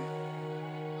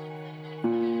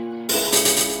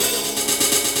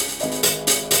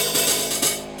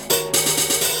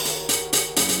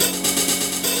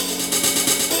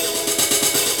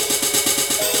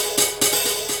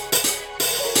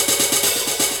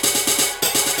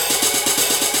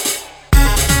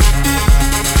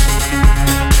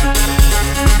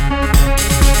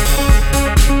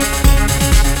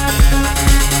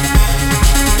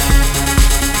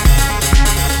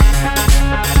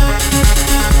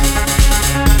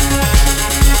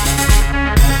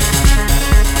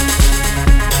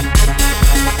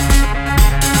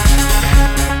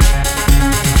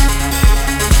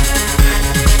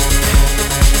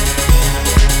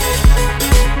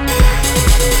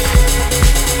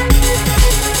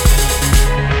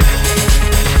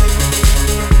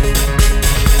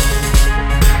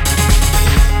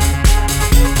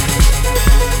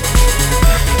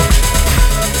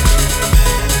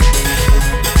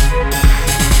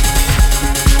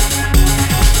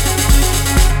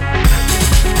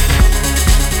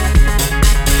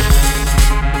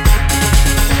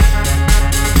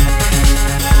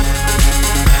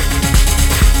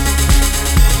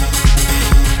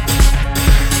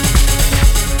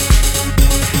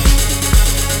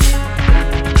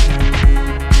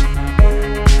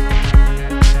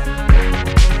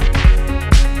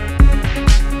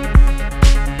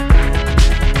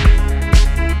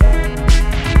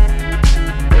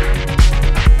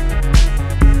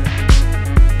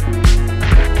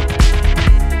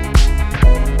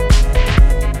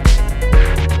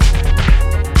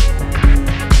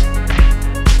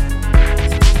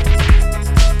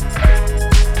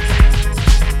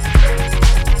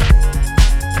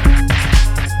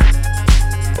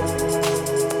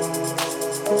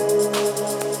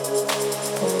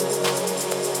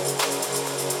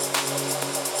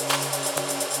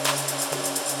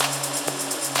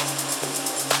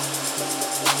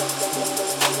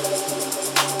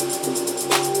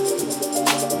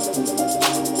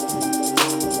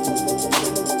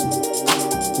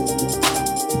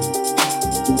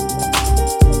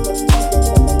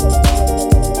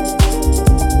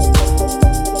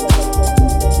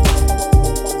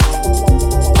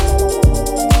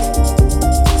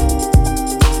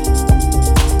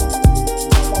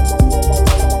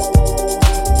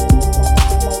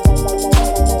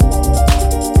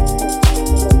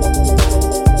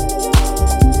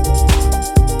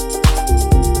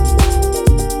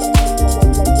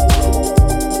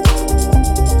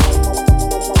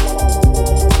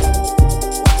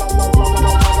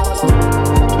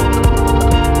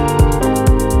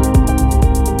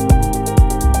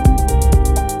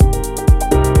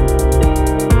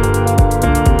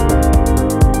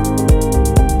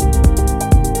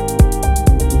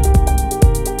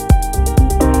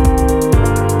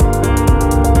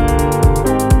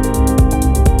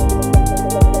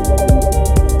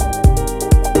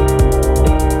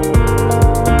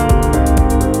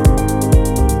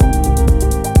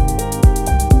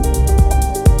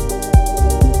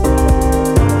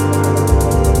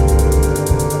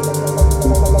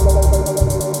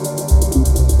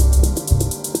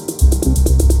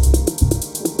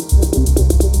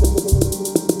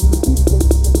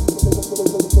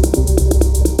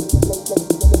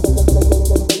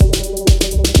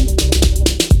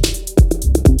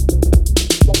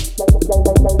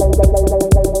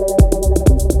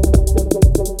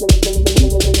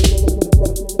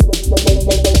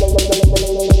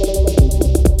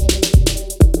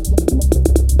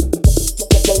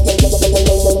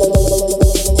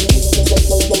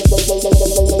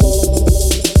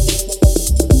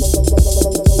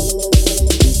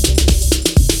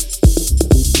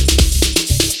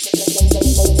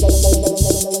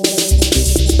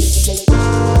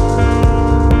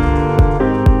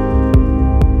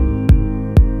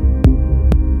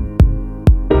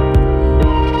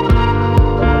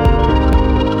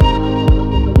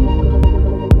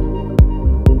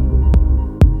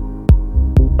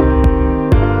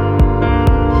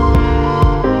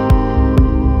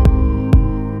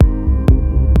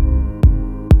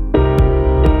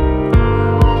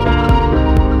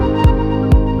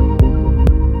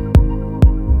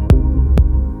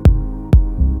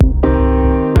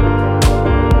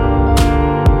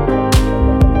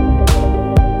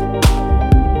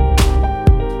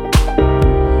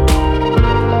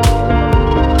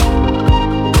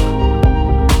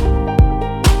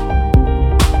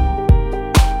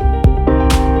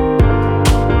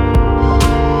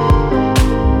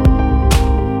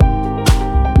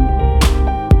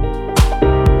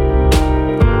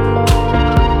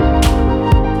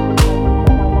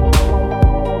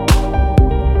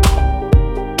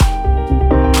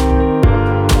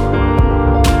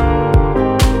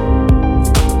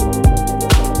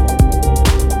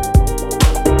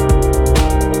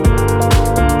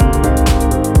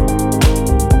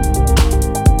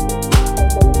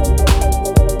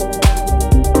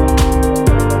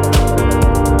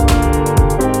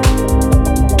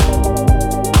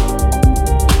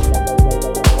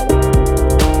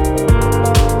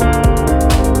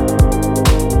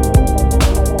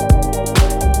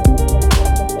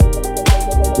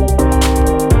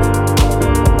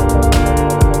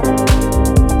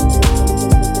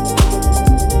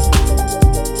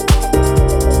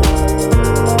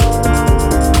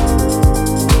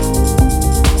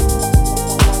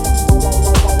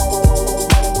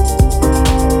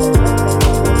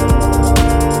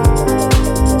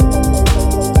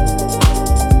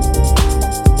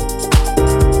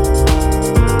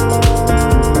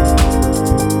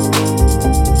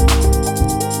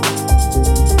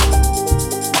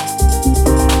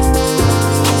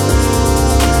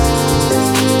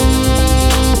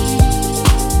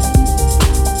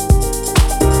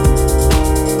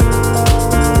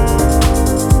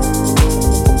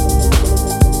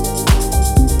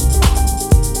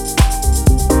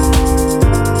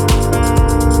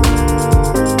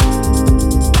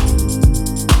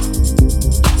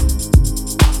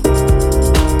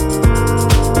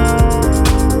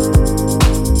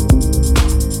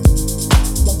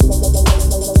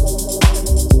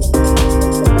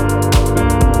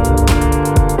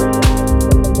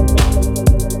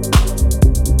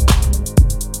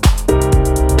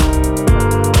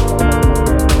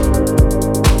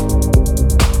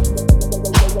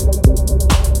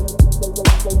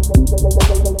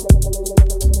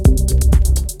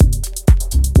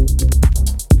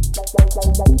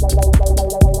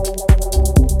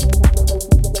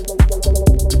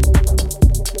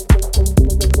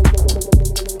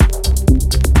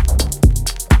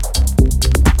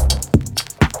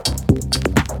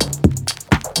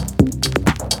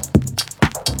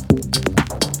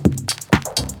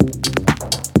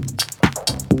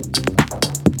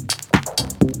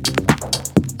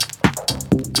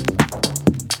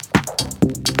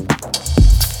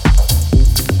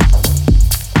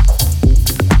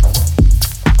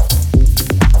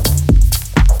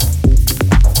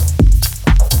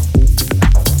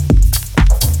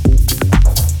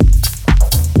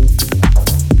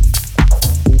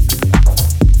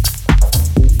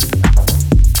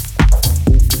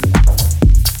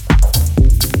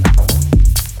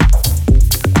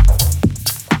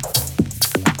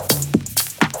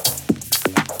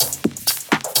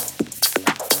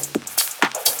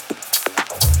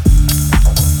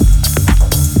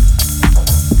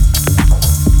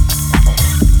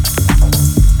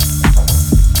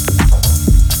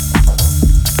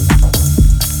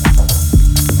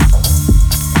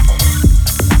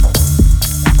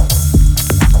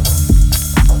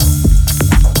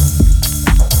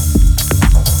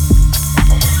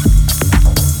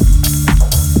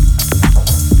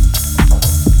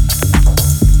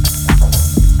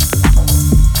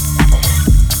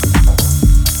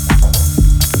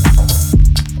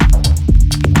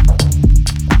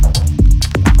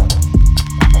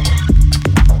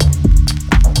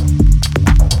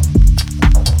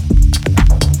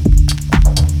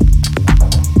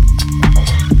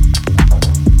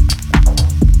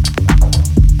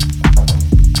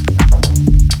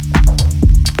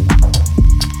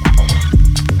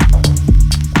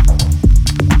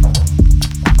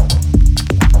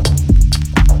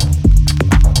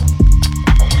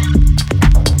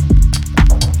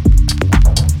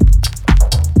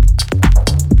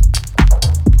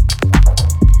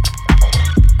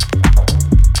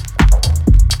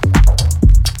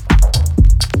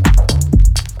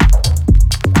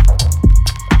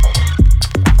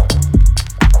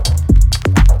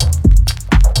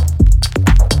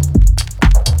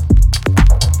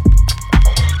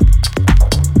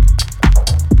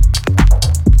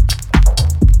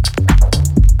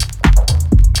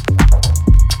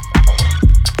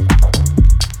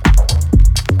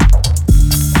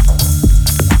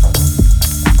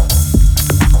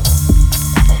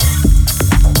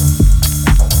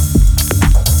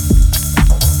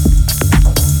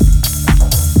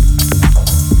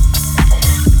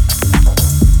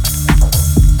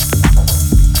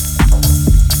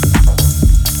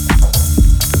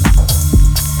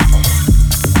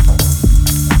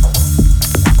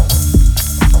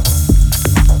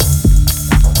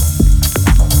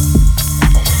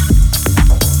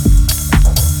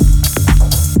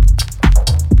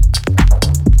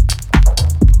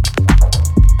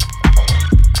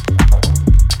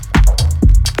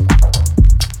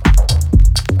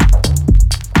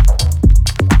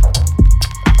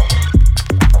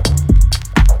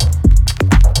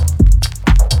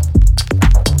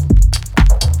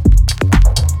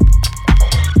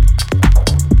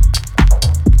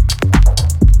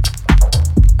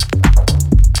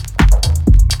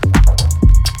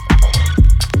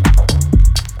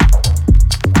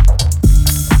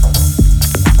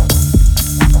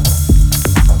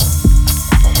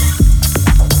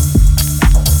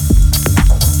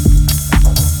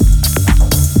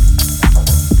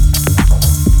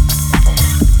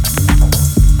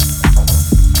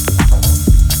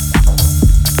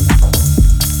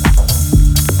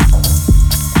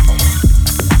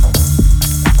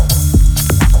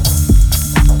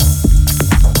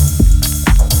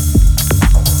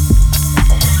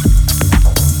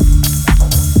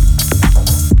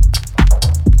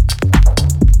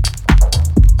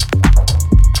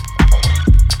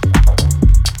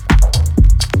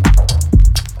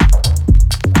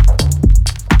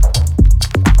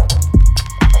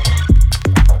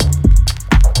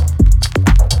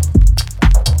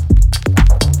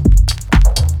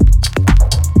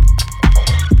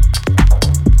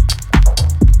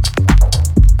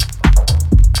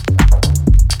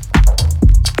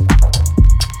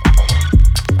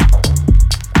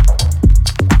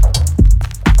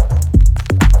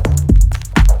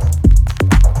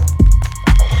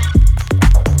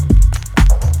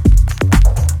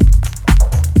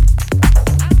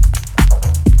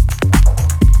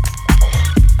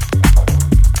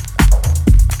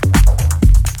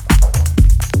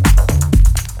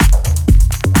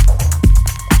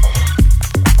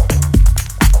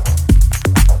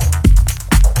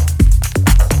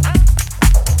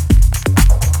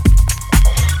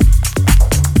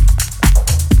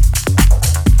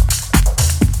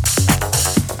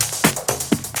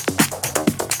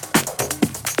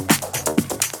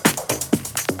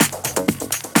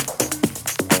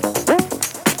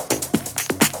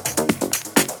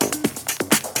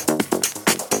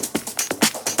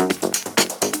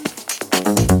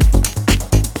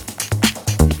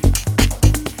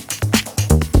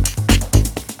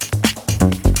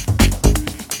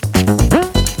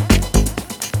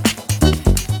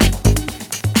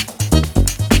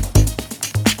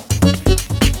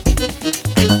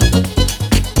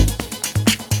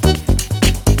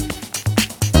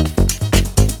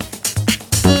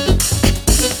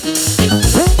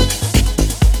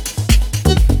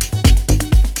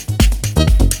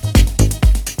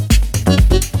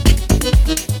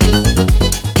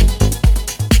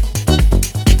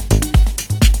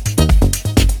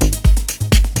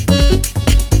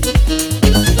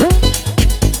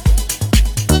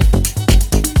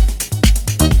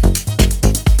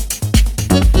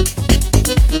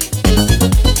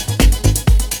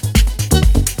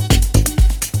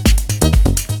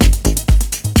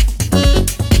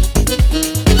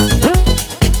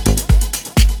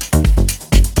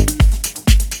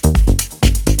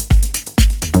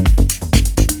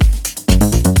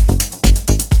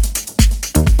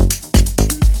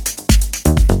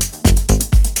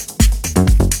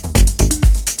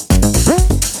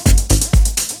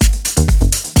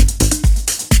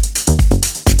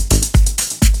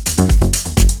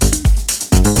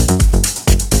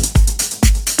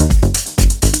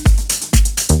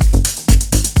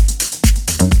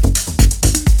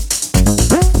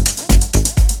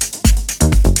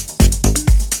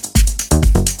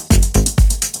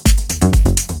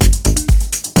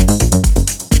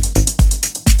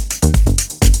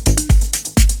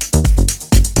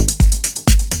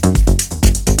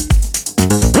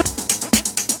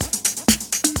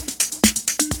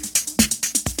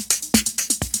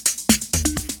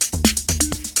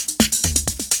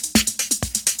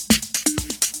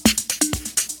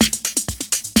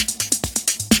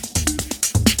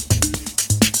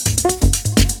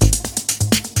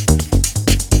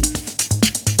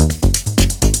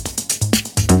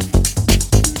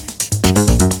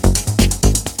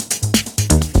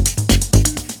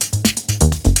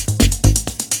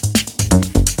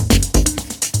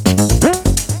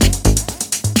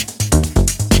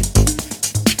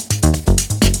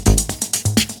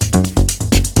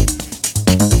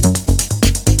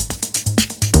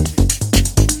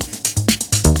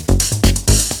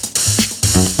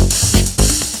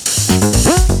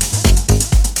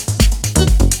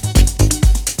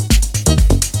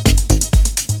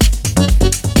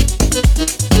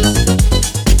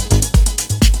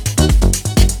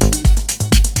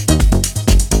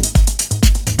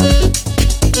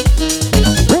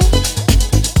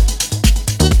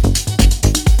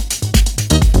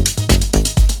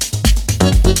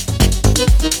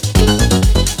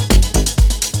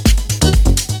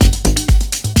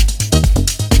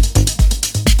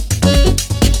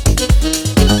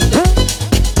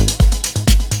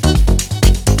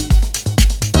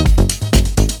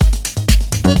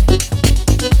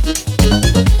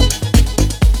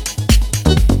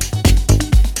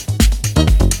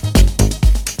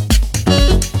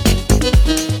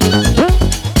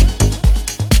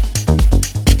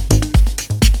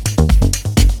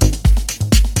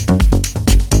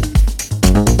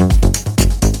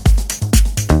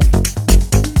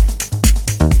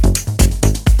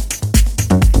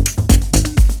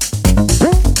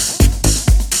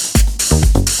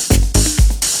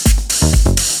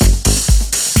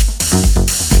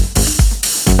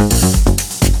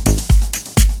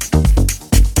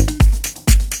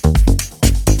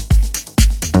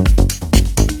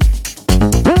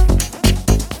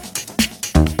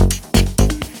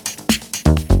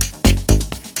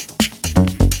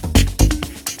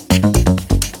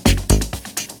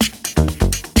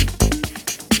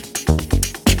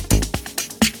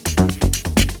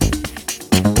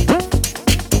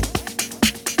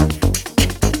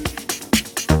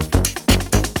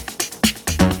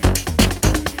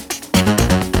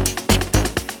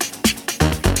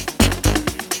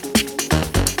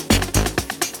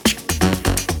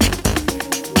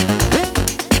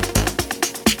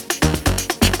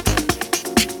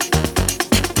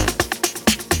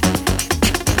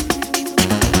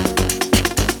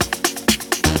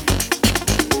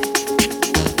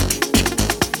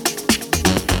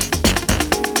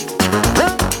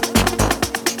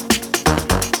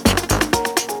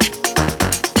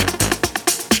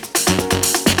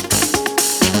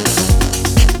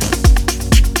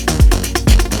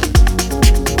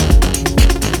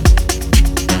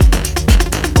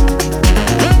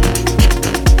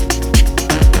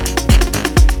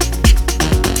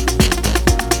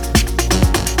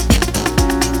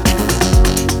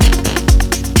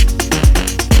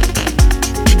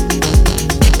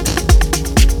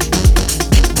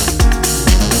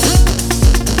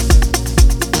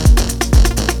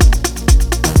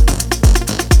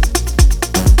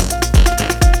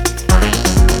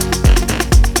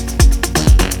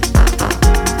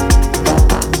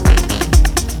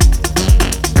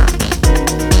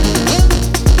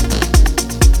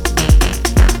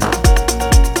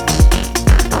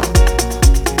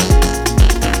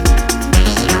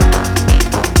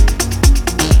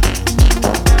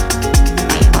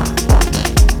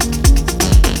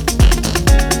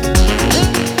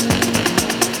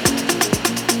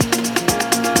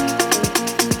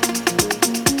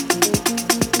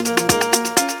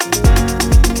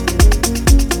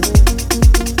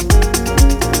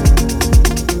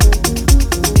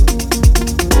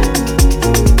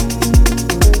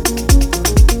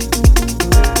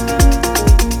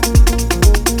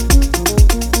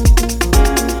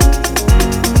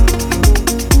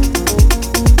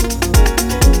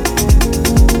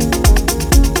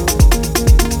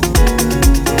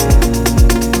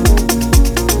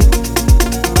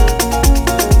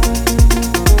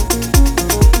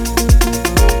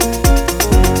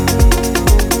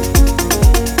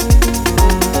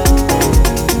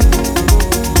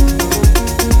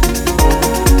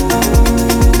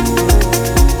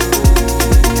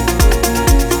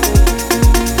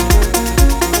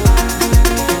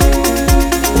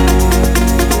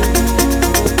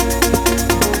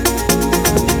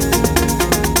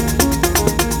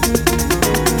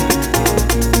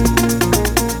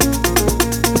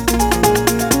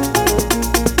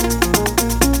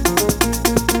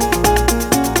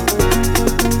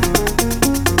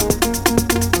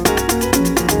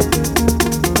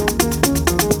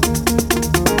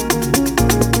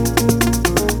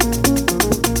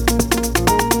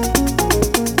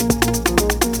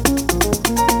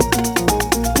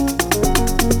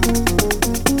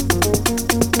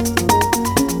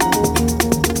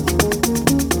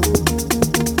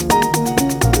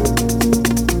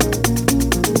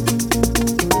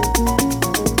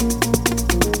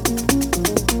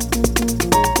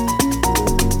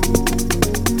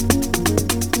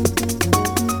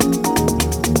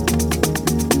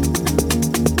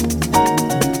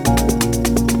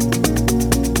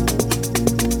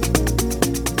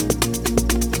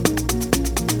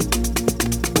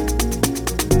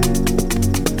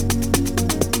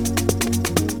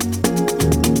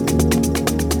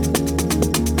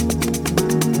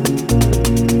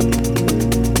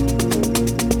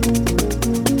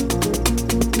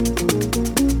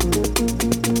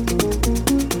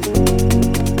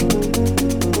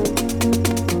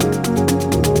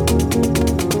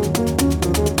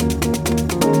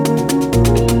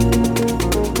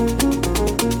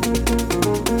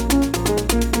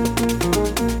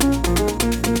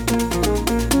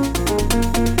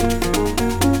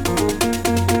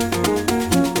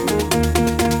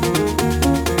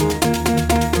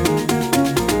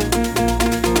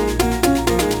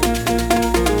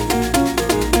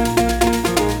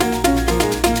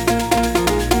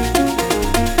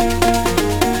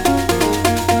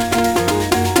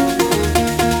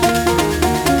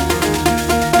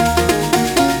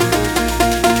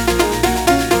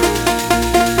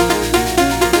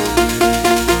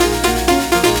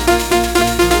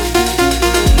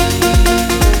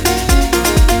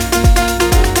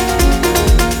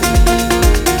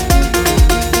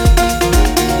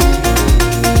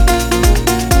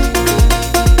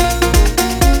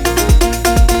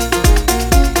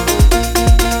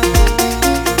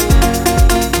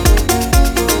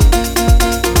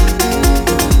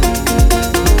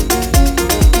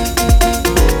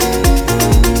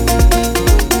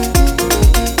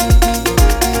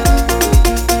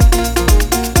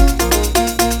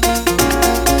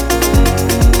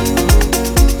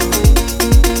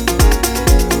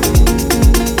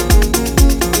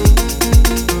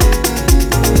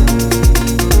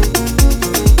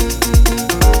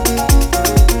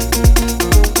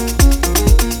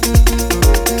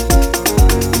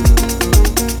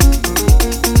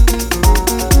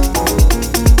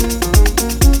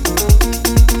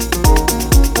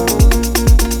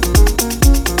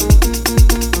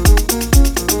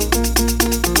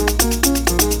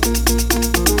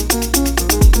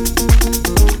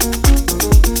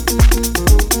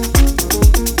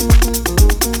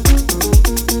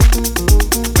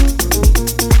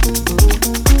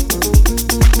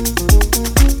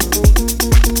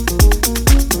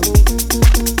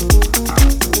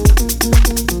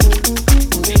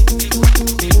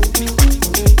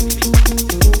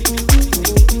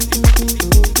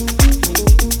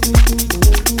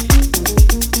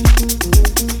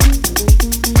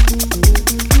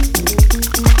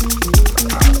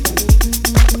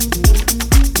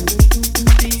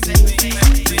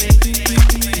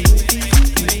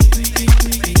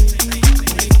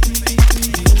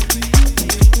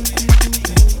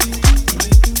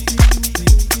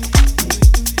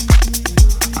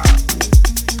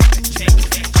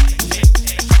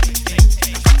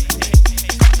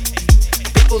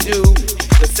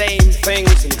 same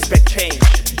things and expect change.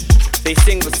 They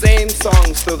sing the same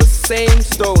songs, throw the same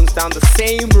stones down the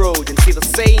same road and see the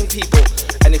same people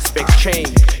and expect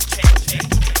change.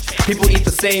 People eat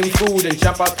the same food and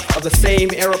jump out of the same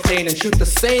aeroplane and shoot the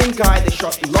same guy they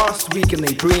shot last week in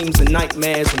their dreams and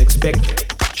nightmares and expect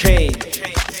change.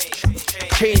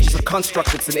 Change is a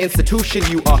construct, it's an institution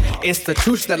you are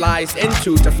institutionalized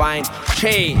into to find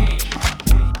change.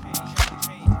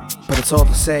 But it's all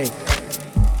the same.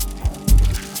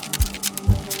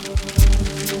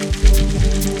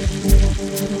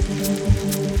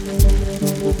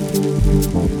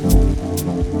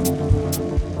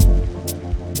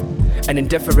 An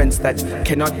indifference that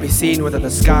cannot be seen whether the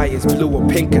sky is blue or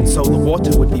pink, and so the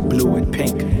water would be blue and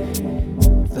pink.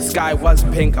 If the sky was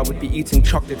pink, I would be eating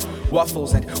chocolate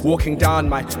waffles and walking down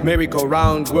my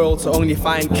merry-go-round world to only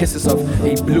find kisses of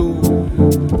a blue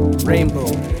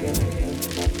rainbow.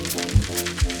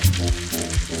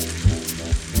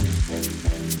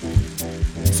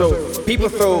 So people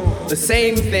throw the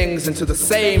same things into the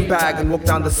same bag and walk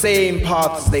down the same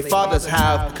paths their fathers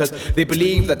have because they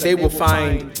believe that they will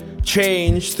find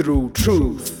change through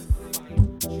truth.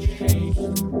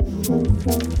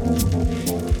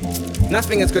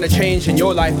 Nothing is going to change in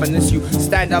your life unless you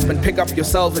stand up and pick up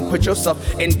yourself and put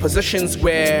yourself in positions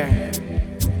where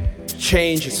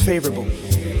change is favorable,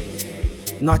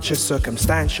 not just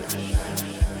circumstantial.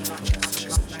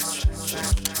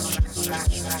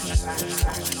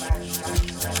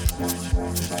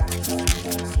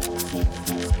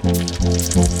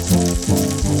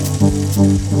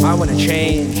 I want to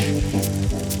change.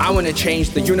 I want to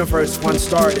change the universe one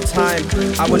star at a time.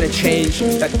 I want to change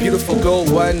that beautiful girl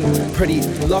one pretty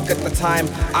look at the time.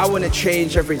 I want to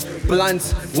change every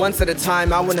blunt once at a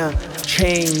time. I want to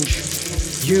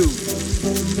change you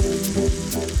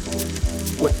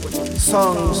with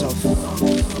songs of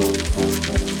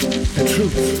the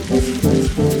truth.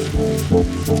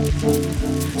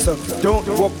 So don't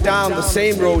walk down the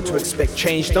same road to expect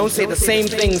change. Don't say the same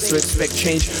things to expect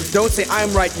change. Don't say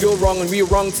I'm right, you're wrong, and we're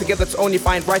wrong together to only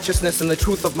find righteousness in the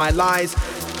truth of my lies.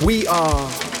 We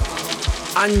are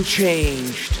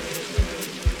unchanged,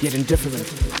 yet indifferent.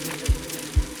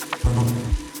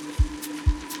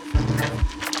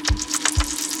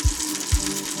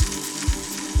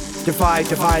 Divide,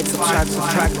 divide, subtract,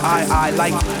 subtract. I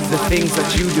like the things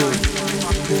that you do.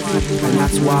 And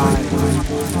that's why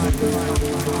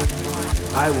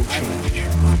I will change.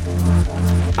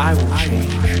 I will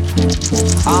change.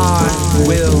 I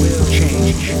will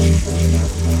change.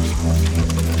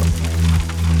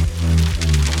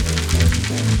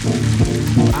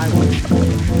 I will change.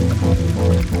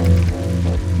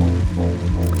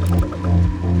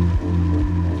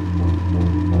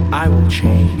 I will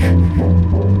change.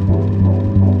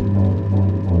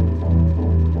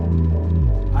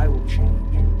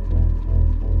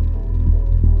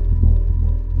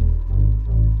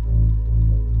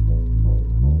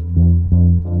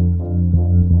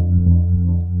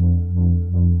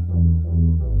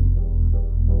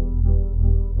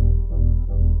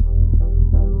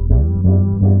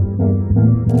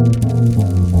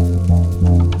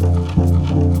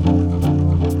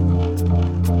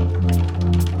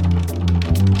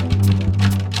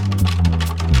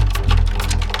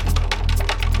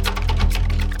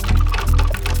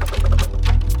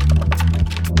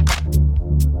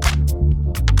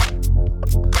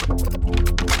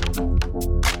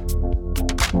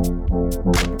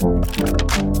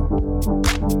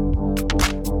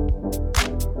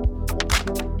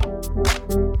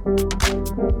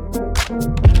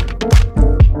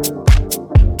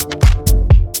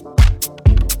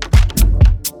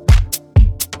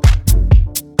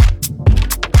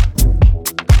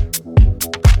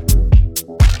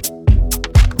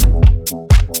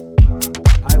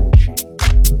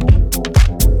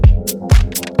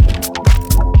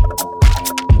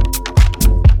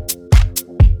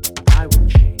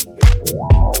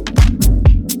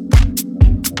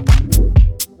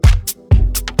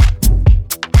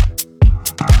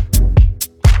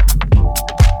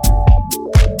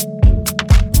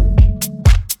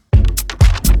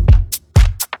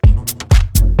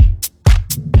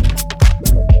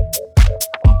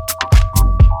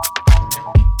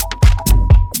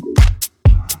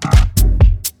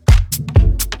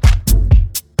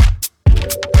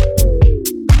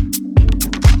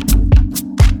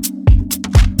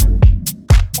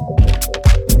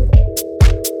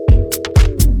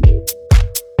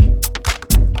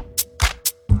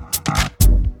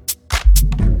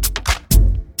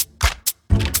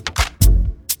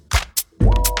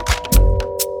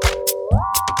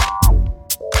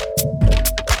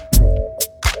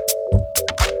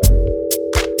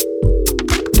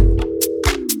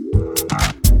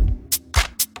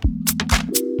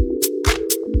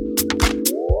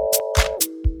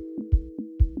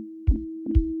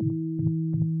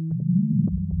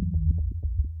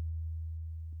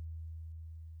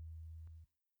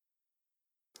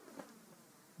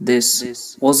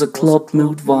 This was a Club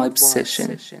Mood Vibes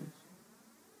session.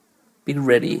 Be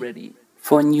ready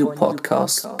for a new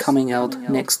podcast coming out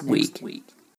next week.